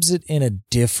describes it in a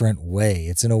different way.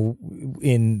 It's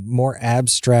in more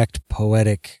abstract,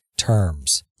 poetic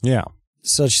terms. Yeah.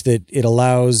 Such that it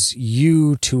allows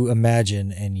you to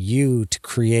imagine and you to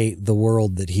create the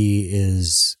world that he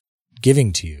is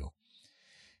giving to you.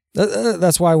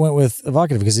 That's why I went with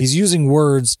evocative, because he's using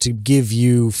words to give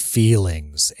you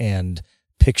feelings and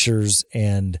pictures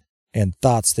and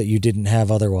thoughts that you didn't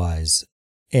have otherwise,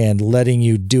 and letting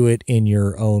you do it in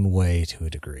your own way to a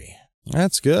degree.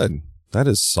 That's good. That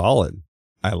is solid.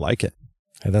 I like it.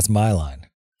 And that's my line.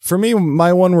 For me,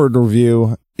 my one-word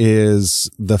review is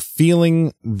the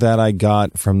feeling that I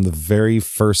got from the very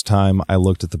first time I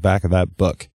looked at the back of that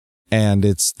book. And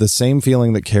it's the same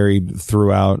feeling that carried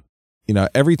throughout.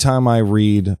 Every time I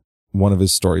read one of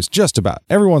his stories, just about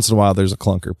every once in a while, there's a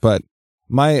clunker, but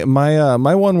my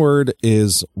one word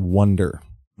is wonder,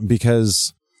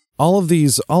 because all of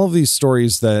these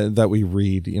stories that we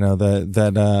read,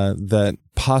 that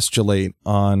postulate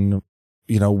on,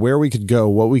 where we could go,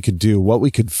 what we could do, what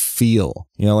we could feel,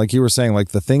 like you were saying,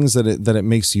 like the things that it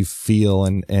makes you feel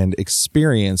and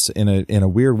experience in a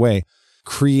weird way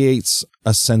creates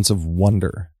a sense of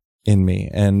wonder in me.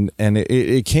 And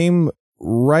it came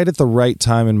right at the right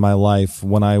time in my life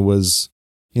when I was,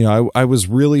 I was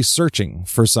really searching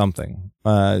for something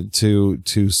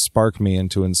to spark me and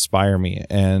to inspire me,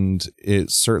 and it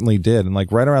certainly did. And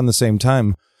like right around the same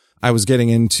time, I was getting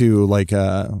into like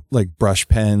brush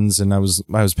pens, and I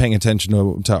was paying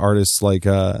attention to artists like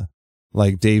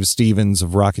Dave Stevens of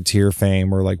Rocketeer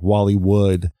fame, or like Wally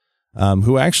Wood,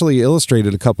 who actually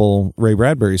illustrated a couple Ray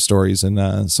Bradbury stories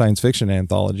in science fiction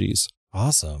anthologies.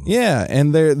 Awesome. Yeah,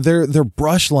 and their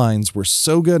brush lines were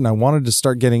so good, and I wanted to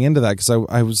start getting into that because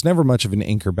I was never much of an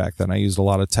inker back then. I used a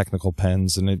lot of technical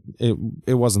pens, and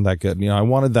it wasn't that good. I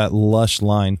wanted that lush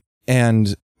line,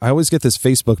 and always get this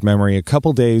Facebook memory a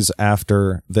couple days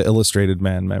after the Illustrated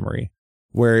Man memory,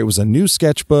 where it was a new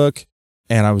sketchbook,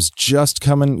 and I was just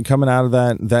coming out of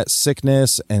that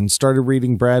sickness and started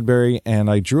reading Bradbury, and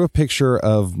I drew a picture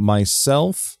of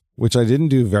myself, which I didn't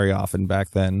do very often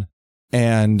back then,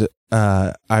 and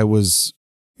I was,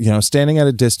 standing at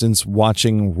a distance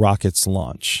watching rockets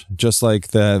launch, just like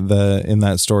the in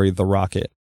that story, the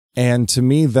rocket. And to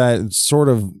me, that sort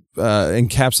of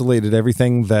encapsulated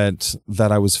everything that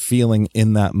I was feeling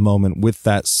in that moment, with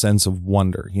that sense of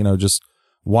wonder, just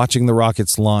watching the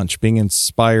rockets launch, being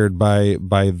inspired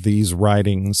by these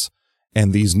writings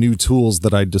and these new tools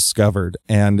that I discovered.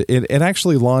 And it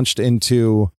actually launched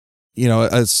into,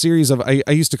 a series of, I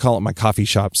used to call it my coffee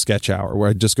shop sketch hour, where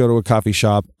I'd just go to a coffee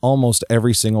shop almost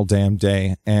every single damn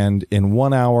day. And in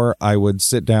 1 hour, I would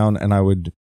sit down and I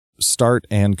would start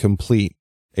and complete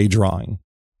a drawing.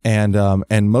 And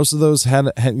most of those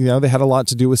had they had a lot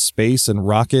to do with space and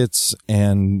rockets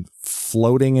and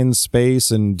floating in space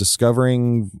and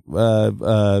discovering,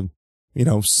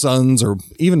 suns, or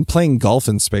even playing golf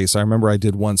in space. I remember I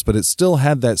did once, but it still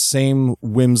had that same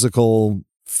whimsical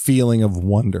feeling of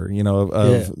wonder,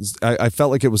 I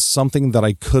felt like it was something that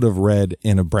I could have read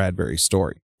in a Bradbury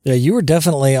story. Yeah, you were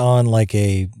definitely on like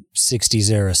a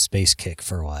 60s era space kick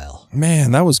for a while.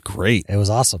 Man, that was great. It was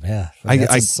awesome, yeah.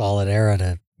 That's a solid era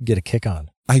to get a kick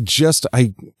on.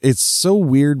 It's so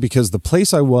weird because the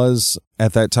place I was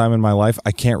at that time in my life,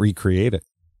 I can't recreate it.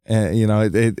 And,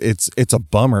 it's a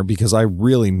bummer because I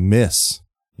really miss,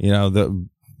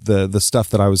 the stuff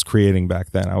that I was creating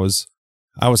back then. I was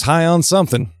high on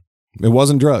something. It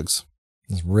wasn't drugs.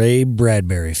 It's Ray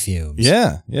Bradbury fumes.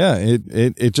 Yeah.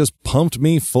 It just pumped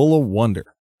me full of wonder.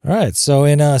 All right. So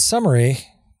in summary,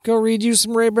 go read you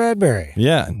some Ray Bradbury.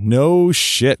 Yeah. No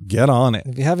shit. Get on it.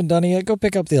 If you haven't done it yet, go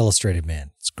pick up The Illustrated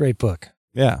Man. It's a great book.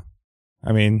 Yeah.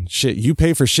 I mean, shit, you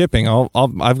pay for shipping.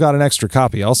 I've got an extra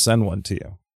copy. I'll send one to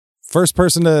you. First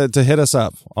person to hit us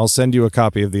up, I'll send you a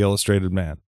copy of The Illustrated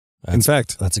Man. In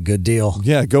fact, that's a good deal.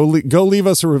 Yeah, go leave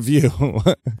us a review.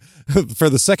 For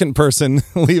the second person,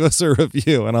 leave us a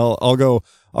review, and I'll go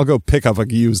pick up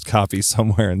a used copy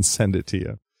somewhere and send it to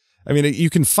you. I mean,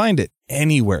 you can find it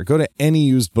anywhere. Go to any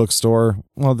used bookstore.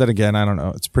 Well, then again, I don't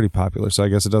know. It's pretty popular, so I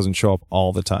guess it doesn't show up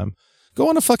all the time. Go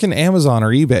on to fucking Amazon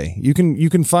or eBay. You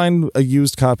can find a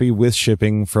used copy with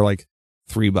shipping for like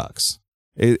 $3.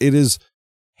 It is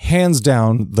hands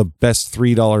down the best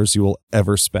 $3 you will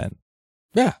ever spend.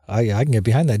 Yeah, I can get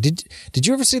behind that. Did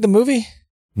you ever see the movie?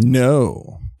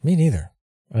 No. Me neither.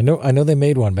 I know they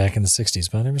made one back in the 60s,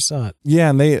 but I never saw it. Yeah,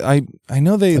 and I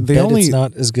know they only, it's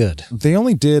not as good. They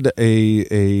only did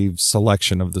a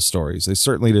selection of the stories. They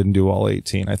certainly didn't do all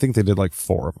 18. I think they did like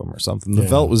 4 of them or something. The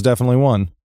Veldt was definitely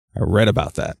one. I read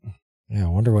about that. Yeah, I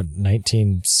wonder what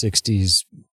 1960s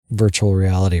virtual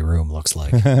reality room looks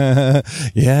like.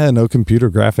 Yeah, no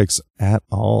computer graphics at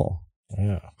all.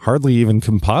 Yeah. Hardly even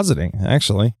compositing,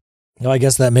 actually. No, I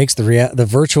guess that makes the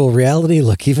virtual reality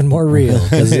look even more real,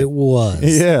 because it was.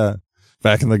 Yeah,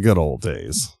 back in the good old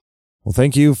days. Well,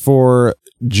 thank you for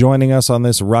joining us on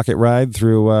this rocket ride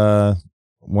through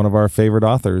one of our favorite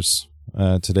authors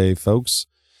today, folks.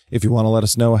 If you want to let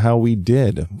us know how we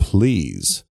did,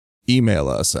 please email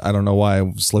us. I don't know why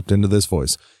I slipped into this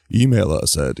voice. Email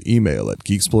us at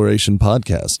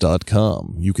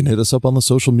email@geeksplorationpodcast.com. You can hit us up on the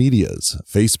social medias.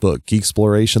 Facebook,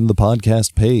 Geeksploration, the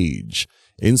podcast page.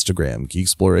 Instagram,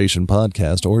 Geeksploration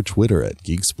Podcast, or Twitter at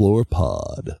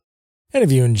GeekSplorePod. And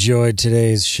if you enjoyed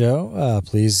today's show,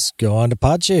 please go on to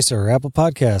Podchaser or Apple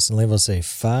Podcasts and leave us a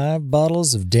 5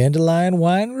 bottles of dandelion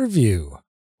wine review.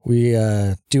 We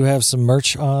do have some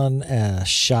merch on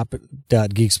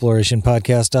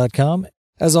shop.geeksplorationpodcast.com.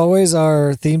 As always,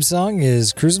 our theme song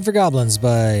is Cruising for Goblins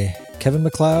by Kevin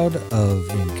MacLeod of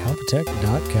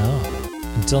Incompetech.com.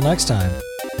 Until next time.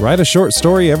 Write a short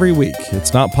story every week.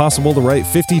 It's not possible to write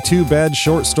 52 bad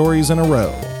short stories in a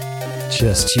row.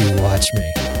 Just you watch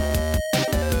me.